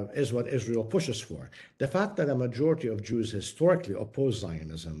is what Israel pushes for. The fact that a majority of Jews historically opposed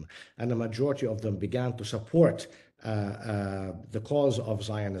Zionism and a majority of them began to support the cause of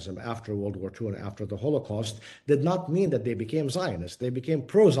Zionism after World War II and after the Holocaust did not mean that they became Zionists. They became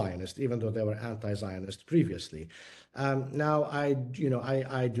pro-Zionist, even though they were anti-Zionist previously. Now, I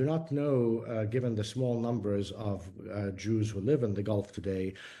do not know, given the small numbers of Jews who live in the Gulf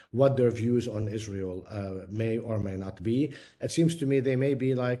today, what their views on Israel may or may not be. It seems to me they may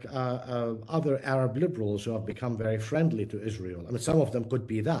be like other Arab liberals who have become very friendly to Israel. I mean, some of them could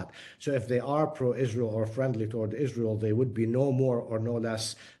be that. So if they are pro-Israel or friendly toward Israel, they would be no more or no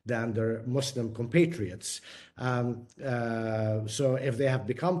less than their Muslim compatriots. So if they have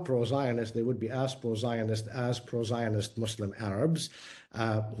become pro-Zionist, they would be as pro-Zionist Muslim Arabs,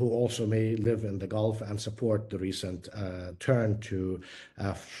 who also may live in the Gulf and support the recent turn to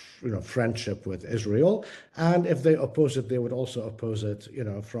friendship with Israel. And if they oppose it, they would also oppose it,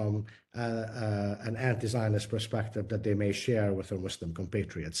 from an anti-Zionist perspective that they may share with their Muslim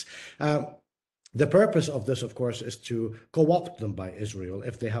compatriots. The purpose of this, of course, is to co-opt them by Israel.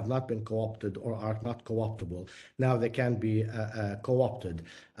 If they have not been co-opted or are not co-optable, now they can be co-opted.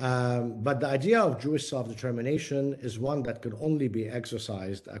 But the idea of Jewish self-determination is one that could only be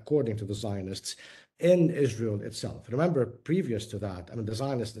exercised, according to the Zionists, in Israel itself. Remember, previous to that, the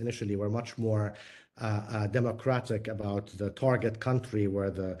Zionists initially were much more democratic about the target country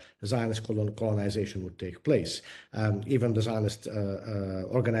where the Zionist colonization would take place. Even the Zionist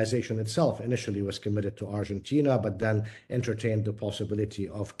organization itself initially was committed to Argentina, but then entertained the possibility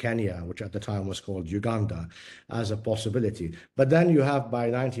of Kenya, which at the time was called Uganda, as a possibility. But then you have, by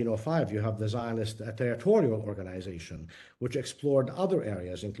 1905, you have the Zionist territorial organization, which explored other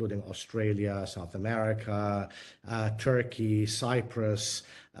areas, including Australia, South America, Turkey, Cyprus,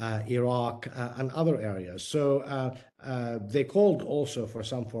 Iraq, and other areas. So they called also for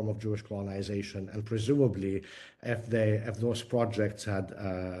some form of Jewish colonization, and presumably if those projects had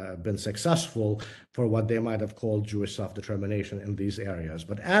been successful, for what they might have called Jewish self-determination in these areas.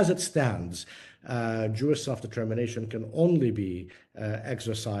 But as it stands, Jewish self-determination can only be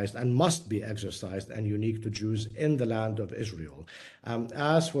exercised and must be exercised and unique to Jews in the land of Israel.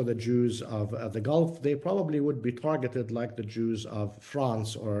 As for the Jews of the Gulf, they probably would be targeted like the Jews of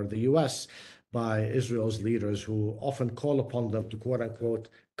France or the US by Israel's leaders, who often call upon them to, quote unquote,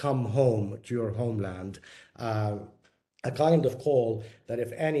 come home to your homeland. A kind of call that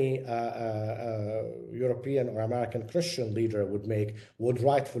if any European or American Christian leader would make would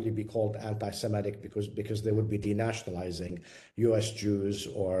rightfully be called anti-Semitic, because they would be denationalizing US Jews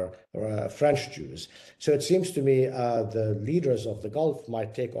or French Jews. So it seems to me the leaders of the Gulf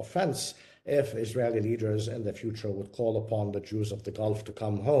might take offense if Israeli leaders in the future would call upon the Jews of the Gulf to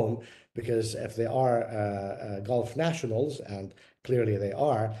come home, because if they are Gulf nationals, and clearly they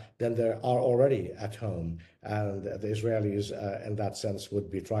are, then they are already at home. And the Israelis, in that sense,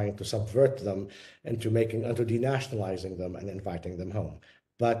 would be trying to subvert them into denationalizing them and inviting them home.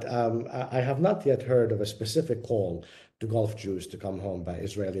 But I have not yet heard of a specific call to Gulf Jews to come home by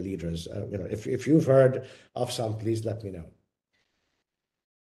Israeli leaders. If you've heard of some, please let me know.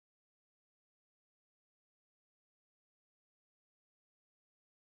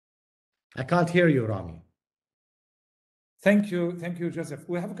 I can't hear you, Rami. Thank you, Joseph.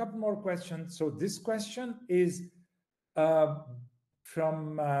 We have a couple more questions. So this question is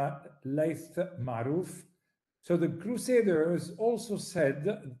from Laith Maruf. So the Crusaders also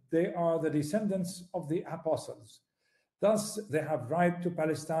said they are the descendants of the apostles. Thus, they have right to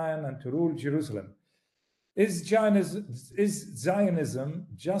Palestine and to rule Jerusalem. Is Zionism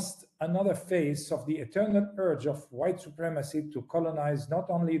just another face of the eternal urge of white supremacy to colonize not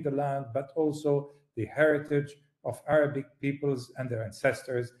only the land, but also the heritage of Arabic peoples and their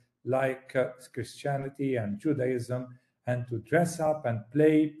ancestors, like Christianity and Judaism, and to dress up and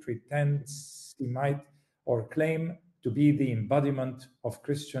play pretend Semite or claim to be the embodiment of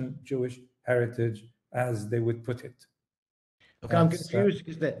Christian Jewish heritage, as they would put it? Okay, I'm confused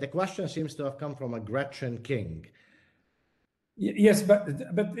because the question seems to have come from a Gretchen King. Yes, but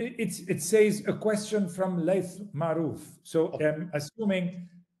it says a question from Laith Maruf. So I'm assuming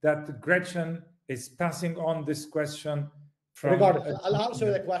that Gretchen is passing on this question from... Regardless, I'll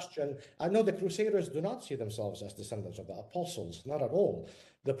answer the question. I know the Crusaders do not see themselves as descendants of the apostles, not at all.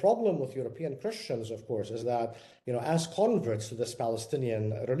 The problem with European Christians, of course, is that, as converts to this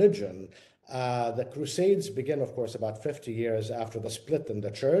Palestinian religion, the Crusades begin, of course, about 50 years after the split in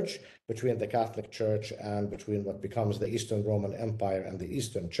the church between the Catholic Church and between what becomes the Eastern Roman Empire and the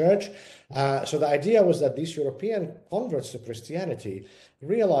Eastern Church. So the idea was that these European converts to Christianity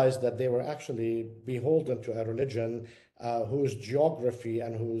realized that they were actually beholden to a religion whose geography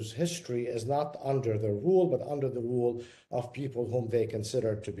and whose history is not under their rule, but under the rule of people whom they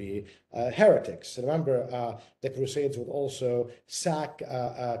considered to be heretics. Remember, the Crusades would also sack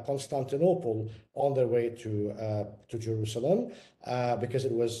Constantinople on their way to Jerusalem, because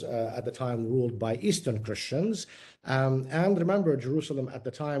it was at the time ruled by Eastern Christians. And remember, Jerusalem at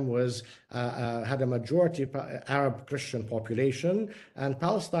the time had a majority Arab Christian population, and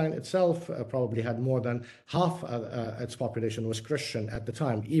Palestine itself probably had more than half its population was Christian at the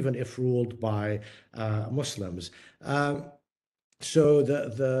time, even if ruled by Muslims. So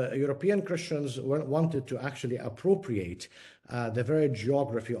the European Christians wanted to actually appropriate the very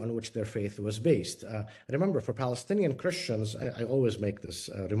geography on which their faith was based. Remember, for Palestinian Christians, I always make this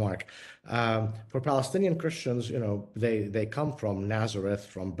remark, for Palestinian Christians, they come from Nazareth,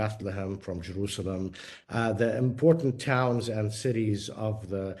 from Bethlehem, from Jerusalem. The important towns and cities of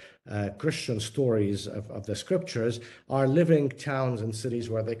the Christian stories of the scriptures are living towns and cities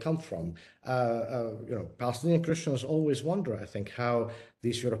where they come from. Palestinian Christians always wonder, I think, how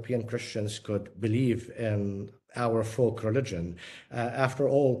these European Christians could believe in our folk religion. After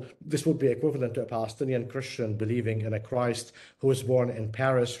all, this would be equivalent to a Palestinian Christian believing in a Christ who was born in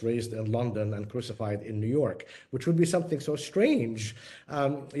Paris, raised in London, and crucified in New York, which would be something so strange.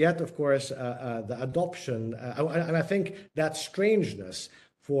 Yet, of course, the adoption, and I think that strangeness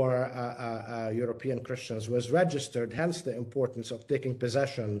for European Christians was registered, hence the importance of taking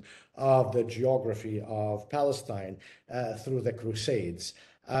possession of the geography of Palestine through the Crusades.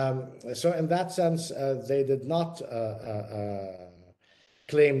 So in that sense, they did not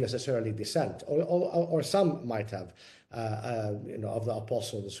claim necessarily descent, or some might have, of the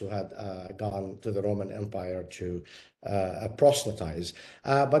apostles who had gone to the Roman Empire to proselytize.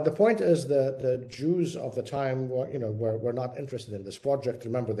 But the point is the Jews of the time were not interested in this project.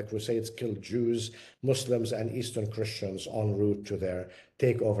 Remember, the Crusades killed Jews, Muslims, and Eastern Christians en route to their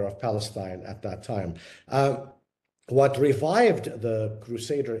takeover of Palestine at that time. What revived the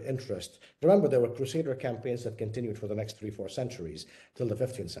Crusader interest, remember, there were Crusader campaigns that continued for the next 3-4 centuries till the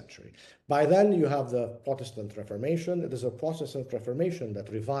 15th century. By then, you have the Protestant Reformation. It is a Protestant Reformation that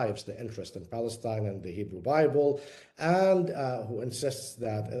revives the interest in Palestine and the Hebrew Bible, and who insists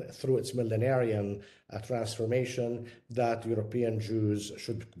that through its millenarian transformation, that European Jews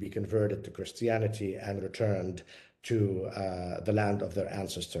should be converted to Christianity and returned to the land of their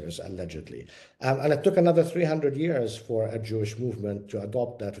ancestors, allegedly. And it took another 300 years for a Jewish movement to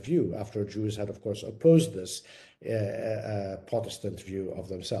adopt that view, after Jews had, of course, opposed this Protestant view of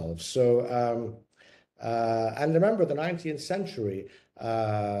themselves. So, and remember, the 19th century,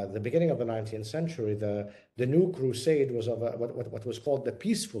 the beginning of the 19th century, the new crusade was of what was called the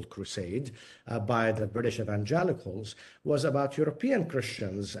Peaceful Crusade by the British evangelicals, was about European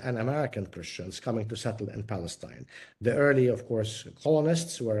Christians and American Christians coming to settle in Palestine. The early, of course,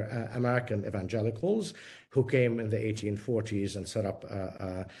 colonists were American evangelicals who came in the 1840s and set up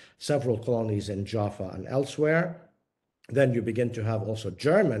several colonies in Jaffa and elsewhere. Then you begin to have also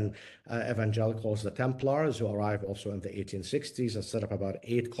German evangelicals, the Templars, who arrived also in the 1860s and set up about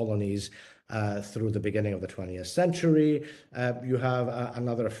 8 colonies through the beginning of the 20th century. You have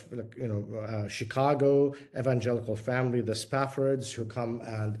another, Chicago evangelical family, the Spaffords, who come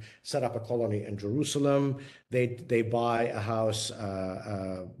and set up a colony in Jerusalem. They buy a house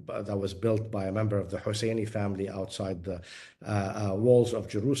that was built by a member of the Husseini family outside the walls of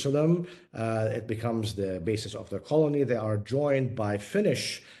Jerusalem. It becomes the basis of their colony. They are joined by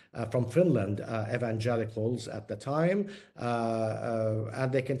Finnish from Finland, evangelicals at the time,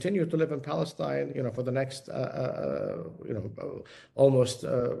 and they continue to live in Palestine, for the next, almost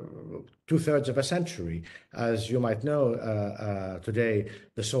 2/3 of a century. As you might know, today,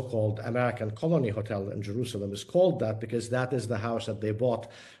 the so-called American Colony Hotel in Jerusalem is called that because that is the house that they bought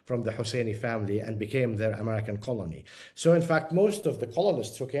from the Husseini family and became their American colony. So in fact, most of the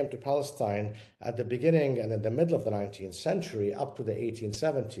colonists who came to Palestine at the beginning and in the middle of the 19th century up to the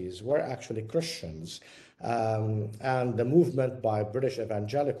 1870s were actually Christians. And the movement by British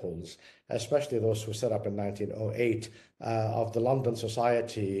evangelicals, especially those who set up in 1908, of the London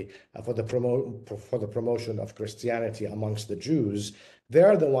Society for the Promotion of Christianity amongst the Jews,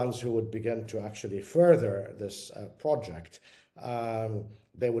 they're the ones who would begin to actually further this project.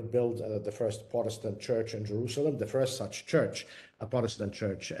 They would build the first Protestant church in Jerusalem, the first such church, a Protestant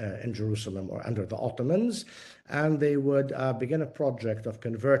church in Jerusalem or under the Ottomans, and they would begin a project of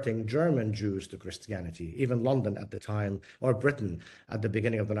converting German Jews to Christianity. Even London at the time, or Britain at the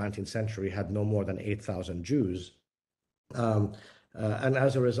beginning of the 19th century, had no more than 8,000 Jews. And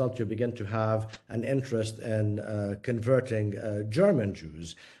as a result, you begin to have an interest in converting German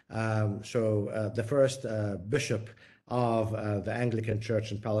Jews. So the first bishop of the Anglican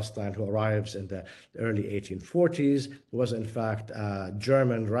Church in Palestine, who arrives in the early 1840s, was in fact a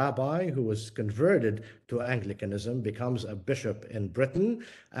German rabbi who was converted to Anglicanism, becomes a bishop in Britain,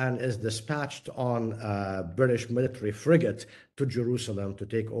 and is dispatched on a British military frigate to Jerusalem to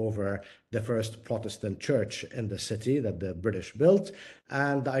take over the first Protestant church in the city that the British built.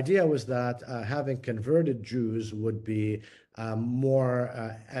 And the idea was that having converted Jews would be more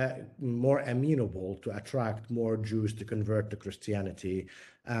amenable to attract more Jews to convert to Christianity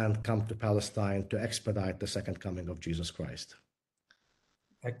and come to Palestine to expedite the second coming of Jesus Christ.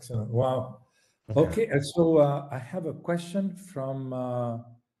 Excellent. Wow. Okay, so I have a question from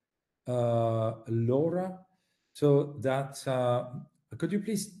Laura. So that could you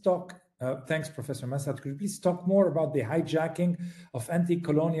please talk? Thanks, Professor Massad. Could you please talk more about the hijacking of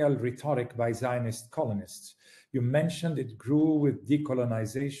anti-colonial rhetoric by Zionist colonists? You mentioned it grew with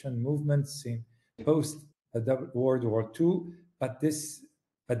decolonization movements in post-World War II, but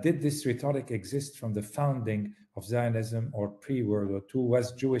did this rhetoric exist from the founding of Zionism or pre-World War II?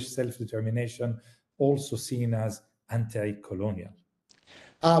 Was Jewish self-determination also seen as anti-colonial?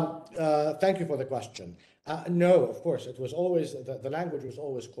 Thank you for the question. No, of course, it was always, the language was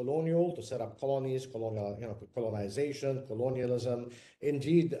always colonial, to set up colonies, colonization, colonialism.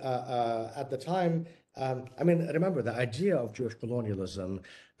 Indeed, at the time, I mean, remember, the idea of Jewish colonialism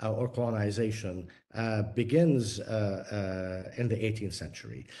or colonization begins in the 18th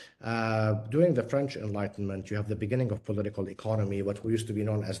century. During the French Enlightenment, you have the beginning of political economy, what used to be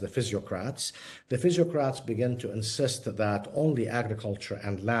known as the physiocrats. The physiocrats begin to insist that only agriculture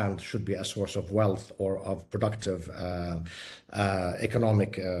and land should be a source of wealth or of productive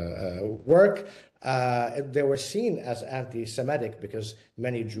economic work. They were seen as anti-Semitic because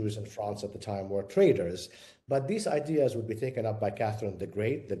many Jews in France at the time were traders. But these ideas would be taken up by Catherine the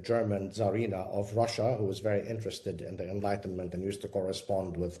Great, the German Tsarina of Russia, who was very interested in the Enlightenment and used to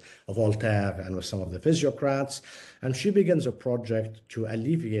correspond with Voltaire and with some of the physiocrats. And she begins a project to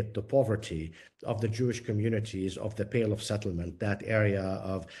alleviate the poverty of the Jewish communities of the Pale of Settlement, that area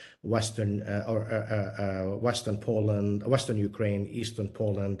of Western Poland, Western Ukraine, Eastern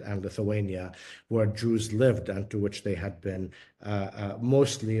Poland, and Lithuania, where Jews lived and to which they had been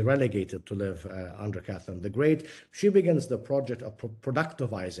mostly relegated to live under Catherine the Great. She begins the project of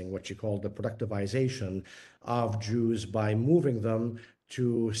productivizing, what she called the productivization of Jews by moving them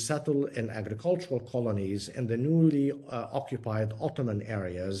to settle in agricultural colonies in the newly occupied Ottoman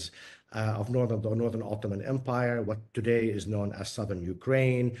areas of the Northern Ottoman Empire, what today is known as southern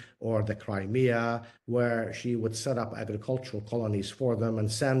Ukraine or the Crimea, where she would set up agricultural colonies for them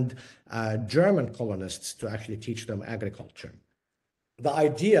and send German colonists to actually teach them agriculture. The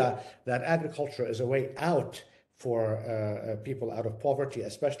idea that agriculture is a way out for people out of poverty,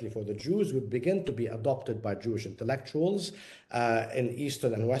 especially for the Jews, would begin to be adopted by Jewish intellectuals in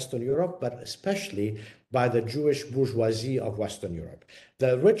Eastern and Western Europe, but especially by the Jewish bourgeoisie of Western Europe.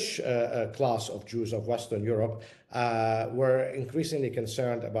 The rich class of Jews of Western Europe were increasingly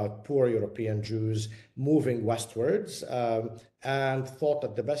concerned about poor European Jews moving westwards and thought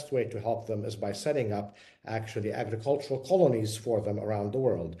that the best way to help them is by setting up actually agricultural colonies for them around the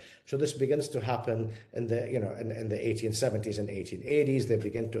world. So this begins to happen in the, in the 1870s and 1880s. They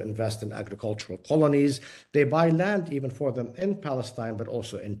begin to invest in agricultural colonies. They buy land even for them in Palestine, but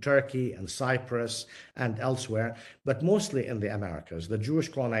also in Turkey and Cyprus and elsewhere, but mostly in the Americas. The Jewish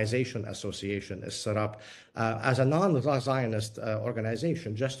Colonization Association is set up as a non-Zionist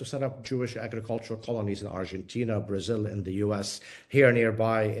organization just to set up Jewish agricultural colonies in Argentina, Brazil, in the US, here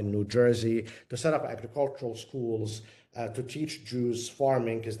nearby in New Jersey, to set up agricultural schools to teach Jews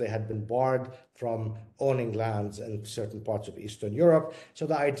farming because they had been barred from owning lands in certain parts of Eastern Europe. So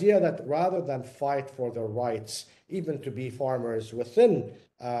the idea that rather than fight for their rights, even to be farmers within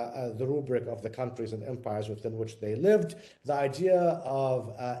the rubric of the countries and empires within which they lived, the idea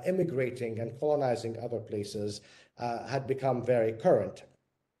of immigrating and colonizing other places had become very current,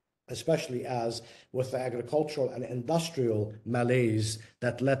 especially as with the agricultural and industrial malaise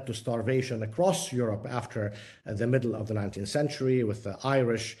that led to starvation across Europe after the middle of the 19th century, with the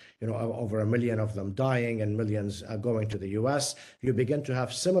Irish, over 1 million of them dying and millions going to the US. You begin to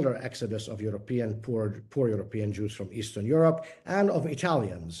have similar exodus of poor European Jews from Eastern Europe and of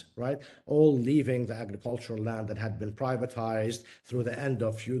Italians, right? All leaving the agricultural land that had been privatized through the end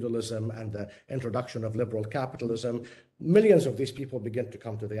of feudalism and the introduction of liberal capitalism. Millions of these people begin to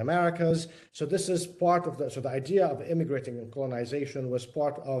come to the Americas. So this is part of the idea of immigrating and colonization was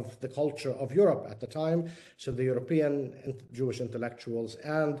part of the culture of Europe at the time. So the European Jewish intellectuals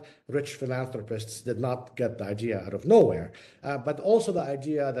and rich philanthropists did not get the idea out of nowhere. But also the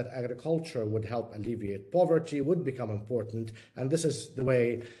idea that agriculture would help alleviate poverty would become important. And this is the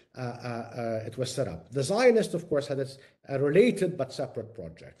way it was set up. The Zionists, of course, had a related but separate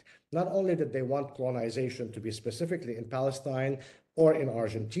project. Not only did they want colonization to be specifically in Palestine or in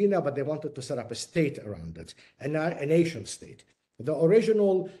Argentina, but they wanted to set up a state around it, a nation state. The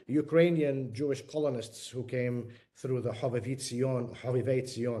original Ukrainian Jewish colonists who came through the Hovevei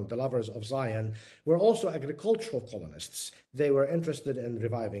Zion, the lovers of Zion, were also agricultural colonists. They were interested in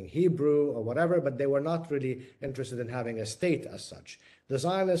reviving Hebrew or whatever, but they were not really interested in having a state as such. The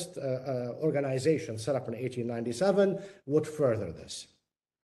Zionist organization set up in 1897 would further this.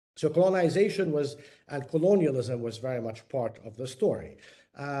 So colonization and colonialism was very much part of the story.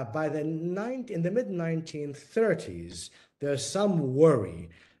 In the mid-1930s, there's some worry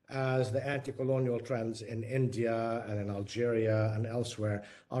as the anti-colonial trends in India and in Algeria and elsewhere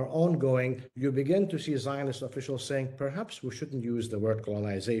are ongoing. You begin to see Zionist officials saying, perhaps we shouldn't use the word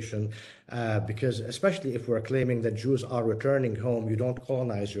colonization because especially if we're claiming that Jews are returning home, you don't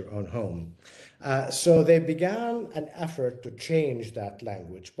colonize your own home. So they began an effort to change that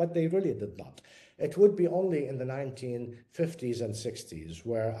language, but they really did not. It would be only in the 1950s and 60s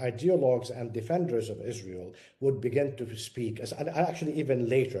where ideologues and defenders of Israel would begin to speak, and actually even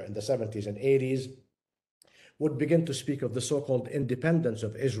later in the 70s and 80s, would begin to speak of the so-called independence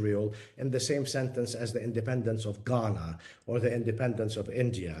of Israel in the same sentence as the independence of Ghana or the independence of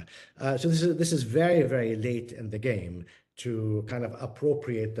India. So this is very, very late in the game to kind of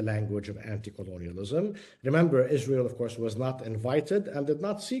appropriate the language of anti-colonialism. Remember, Israel, of course, was not invited and did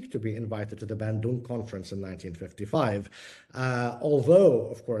not seek to be invited to the Bandung Conference in 1955, although,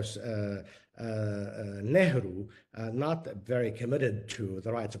 of course, Nehru, not very committed to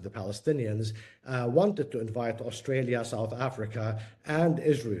the rights of the Palestinians, wanted to invite Australia, South Africa, and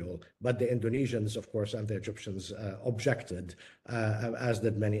Israel, but the Indonesians, of course, and the Egyptians objected, as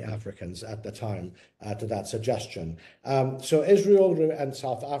did many Africans at the time, to that suggestion. So Israel and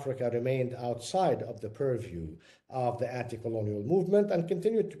South Africa remained outside of the purview of the anti-colonial movement and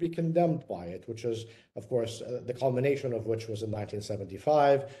continued to be condemned by it, which is, of course, the culmination of which was in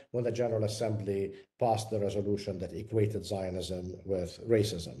 1975 when the General Assembly passed the resolution that equated Zionism with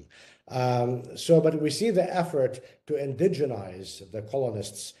racism. But we see the effort to indigenize the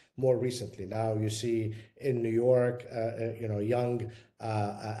colonists more recently. Now you see in New York, young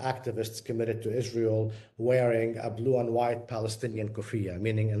activists committed to Israel wearing a blue and white Palestinian kufiya,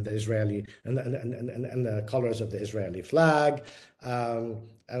 meaning in the Israeli and the colors of the Israeli flag,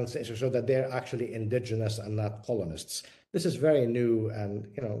 and so that they're actually indigenous and not colonists. This is very new and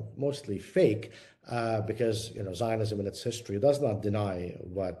mostly fake because Zionism in its history does not deny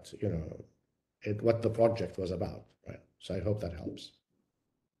what what the project was about. Right. So I hope that helps.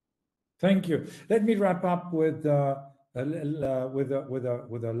 Thank you. Let me wrap up with a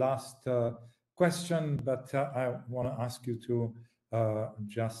last question, but I want to ask you to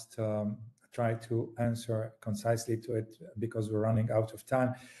just try to answer concisely to it because we're running out of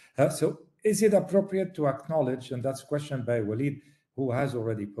time. So is it appropriate to acknowledge, and that's a question by Walid, who has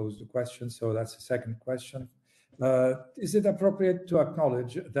already posed a question, so that's the second question. Is it appropriate to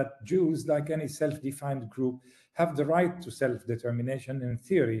acknowledge that Jews, like any self-defined group, have the right to self-determination in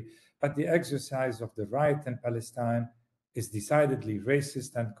theory, but the exercise of the right in Palestine is decidedly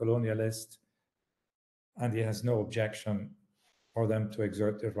racist and colonialist, and he has no objection for them to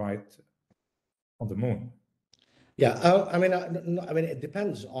exert their right on the moon? Yeah, I mean, it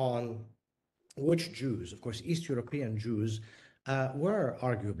depends on which Jews. Of course, East European Jews were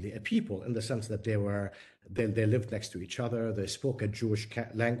arguably a people in the sense that they lived next to each other. They spoke a Jewish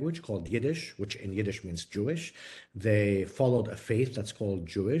language called Yiddish, which in Yiddish means Jewish. They followed a faith that's called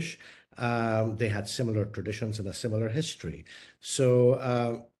Jewish. They had similar traditions and a similar history.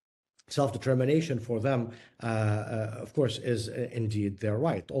 So self-determination for them, of course, is indeed their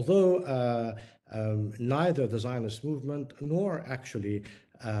right. Although neither the Zionist movement nor actually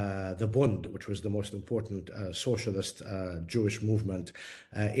the Bund, which was the most important socialist Jewish movement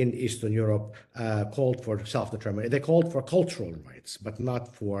in Eastern Europe, called for self-determination. They called for cultural rights, but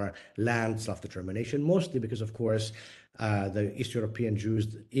not for land self-determination, mostly because, of course, the East European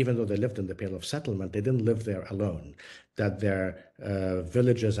Jews, even though they lived in the Pale of Settlement, they didn't live there alone, that their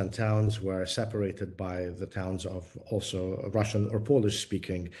villages and towns were separated by the towns of also Russian or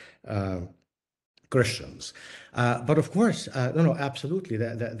Polish-speaking Christians. But of course, no, absolutely.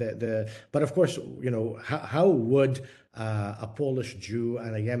 But of course, how would a Polish Jew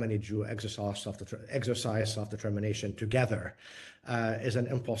and a Yemeni Jew exercise self-determination together is an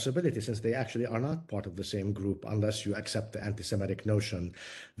impossibility, since they actually are not part of the same group unless you accept the anti-Semitic notion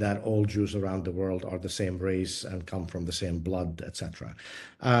that all Jews around the world are the same race and come from the same blood, etc.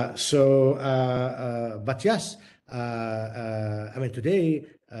 But yes, I mean, today,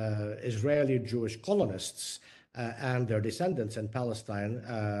 Israeli Jewish colonists and their descendants in Palestine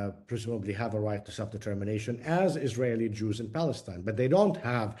presumably have a right to self-determination as Israeli Jews in Palestine, but they don't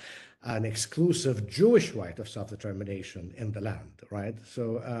have an exclusive Jewish right of self-determination in the land, right?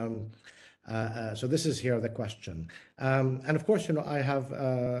 So So this is here the question. And of course, I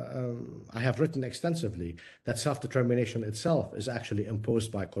have written extensively that self-determination itself is actually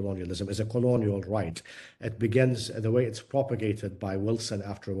imposed by colonialism, is a colonial right. It begins the way it's propagated by Wilson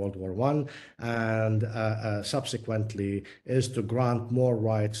after World War I, and subsequently is to grant more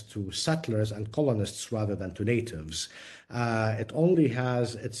rights to settlers and colonists rather than to natives. It only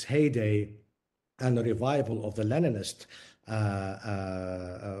has its heyday and the revival of the Leninist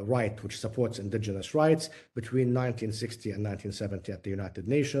right, which supports indigenous rights, between 1960 and 1970 at the United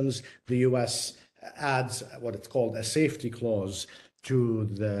Nations. The US adds what it's called a safety clause to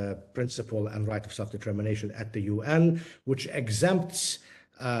the principle and right of self-determination at the UN, which exempts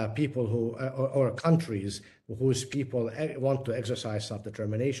people who, or countries whose people want to exercise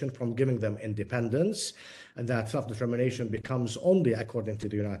self-determination from giving them independence, and that self-determination becomes only, according to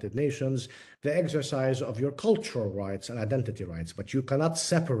the United Nations, the exercise of your cultural rights and identity rights. But you cannot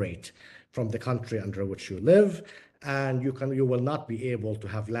separate from the country under which you live, and you will not be able to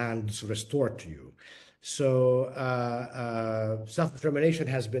have lands restored to you. So self-determination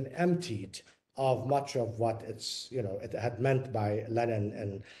has been emptied of much of what it had meant by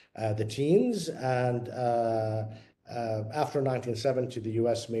Lenin and the teens. And after 1970, the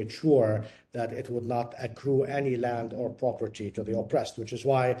US made sure that it would not accrue any land or property to the oppressed, which is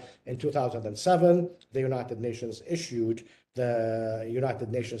why in 2007, the United Nations issued the United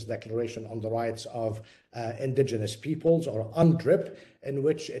Nations Declaration on the Rights of Indigenous Peoples, or UNDRIP, in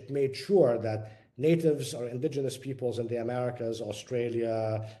which it made sure that natives or indigenous peoples in the Americas,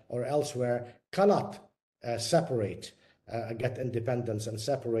 Australia, or elsewhere cannot separate, get independence and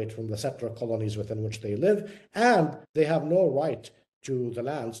separate from the settler colonies within which they live, and they have no right to the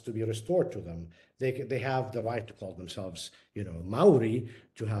lands to be restored to them. They have the right to call themselves, Maori,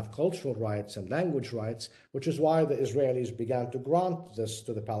 to have cultural rights and language rights, which is why the Israelis began to grant this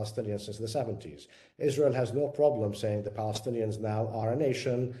to the Palestinians since the 70s. Israel has no problem saying the Palestinians now are a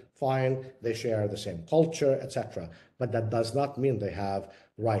nation, fine, they share the same culture, etc. But that does not mean they have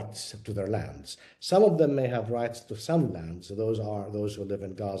rights to their lands. Some of them may have rights to some lands. Those are those who live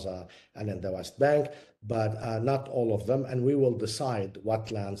in Gaza and in the West Bank, but not all of them. And we will decide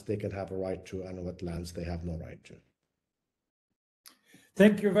what lands they can have a right to and what lands they have no right to.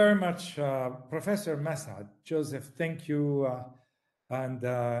 Thank you very much, Professor Massad. Joseph, thank you. And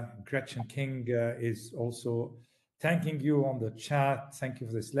Gretchen King is also thanking you on the chat. Thank you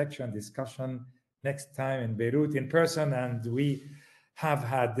for this lecture and discussion. Next time in Beirut in person. And we have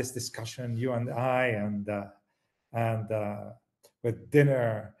had this discussion, you and I, and with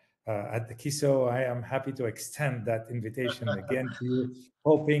dinner at the Kiso. I am happy to extend that invitation again to you,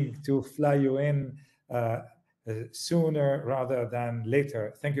 hoping to fly you in sooner rather than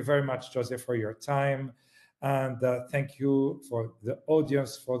later. Thank you very much, Joseph, for your time. And thank you for the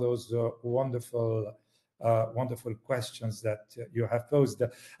audience for those wonderful questions that you have posed.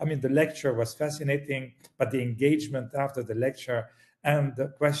 I mean, the lecture was fascinating, but the engagement after the lecture and the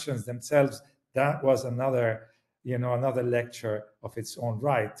questions themselves, that was another lecture of its own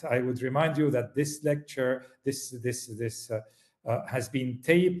right. I would remind you that this lecture, this has been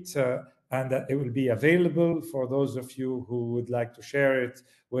taped and that it will be available for those of you who would like to share it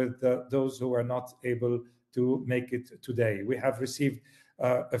with those who are not able to make it today. We have received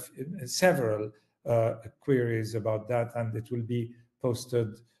several queries about that, and it will be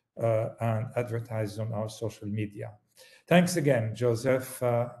posted and advertised on our social media. Thanks again, Joseph,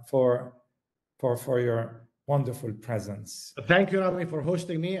 for your wonderful presence. Thank you, Rami, for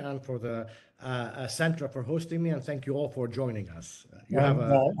hosting me, and for the center for hosting me, and thank you all for joining us. I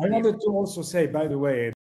wanted to also say, by the way,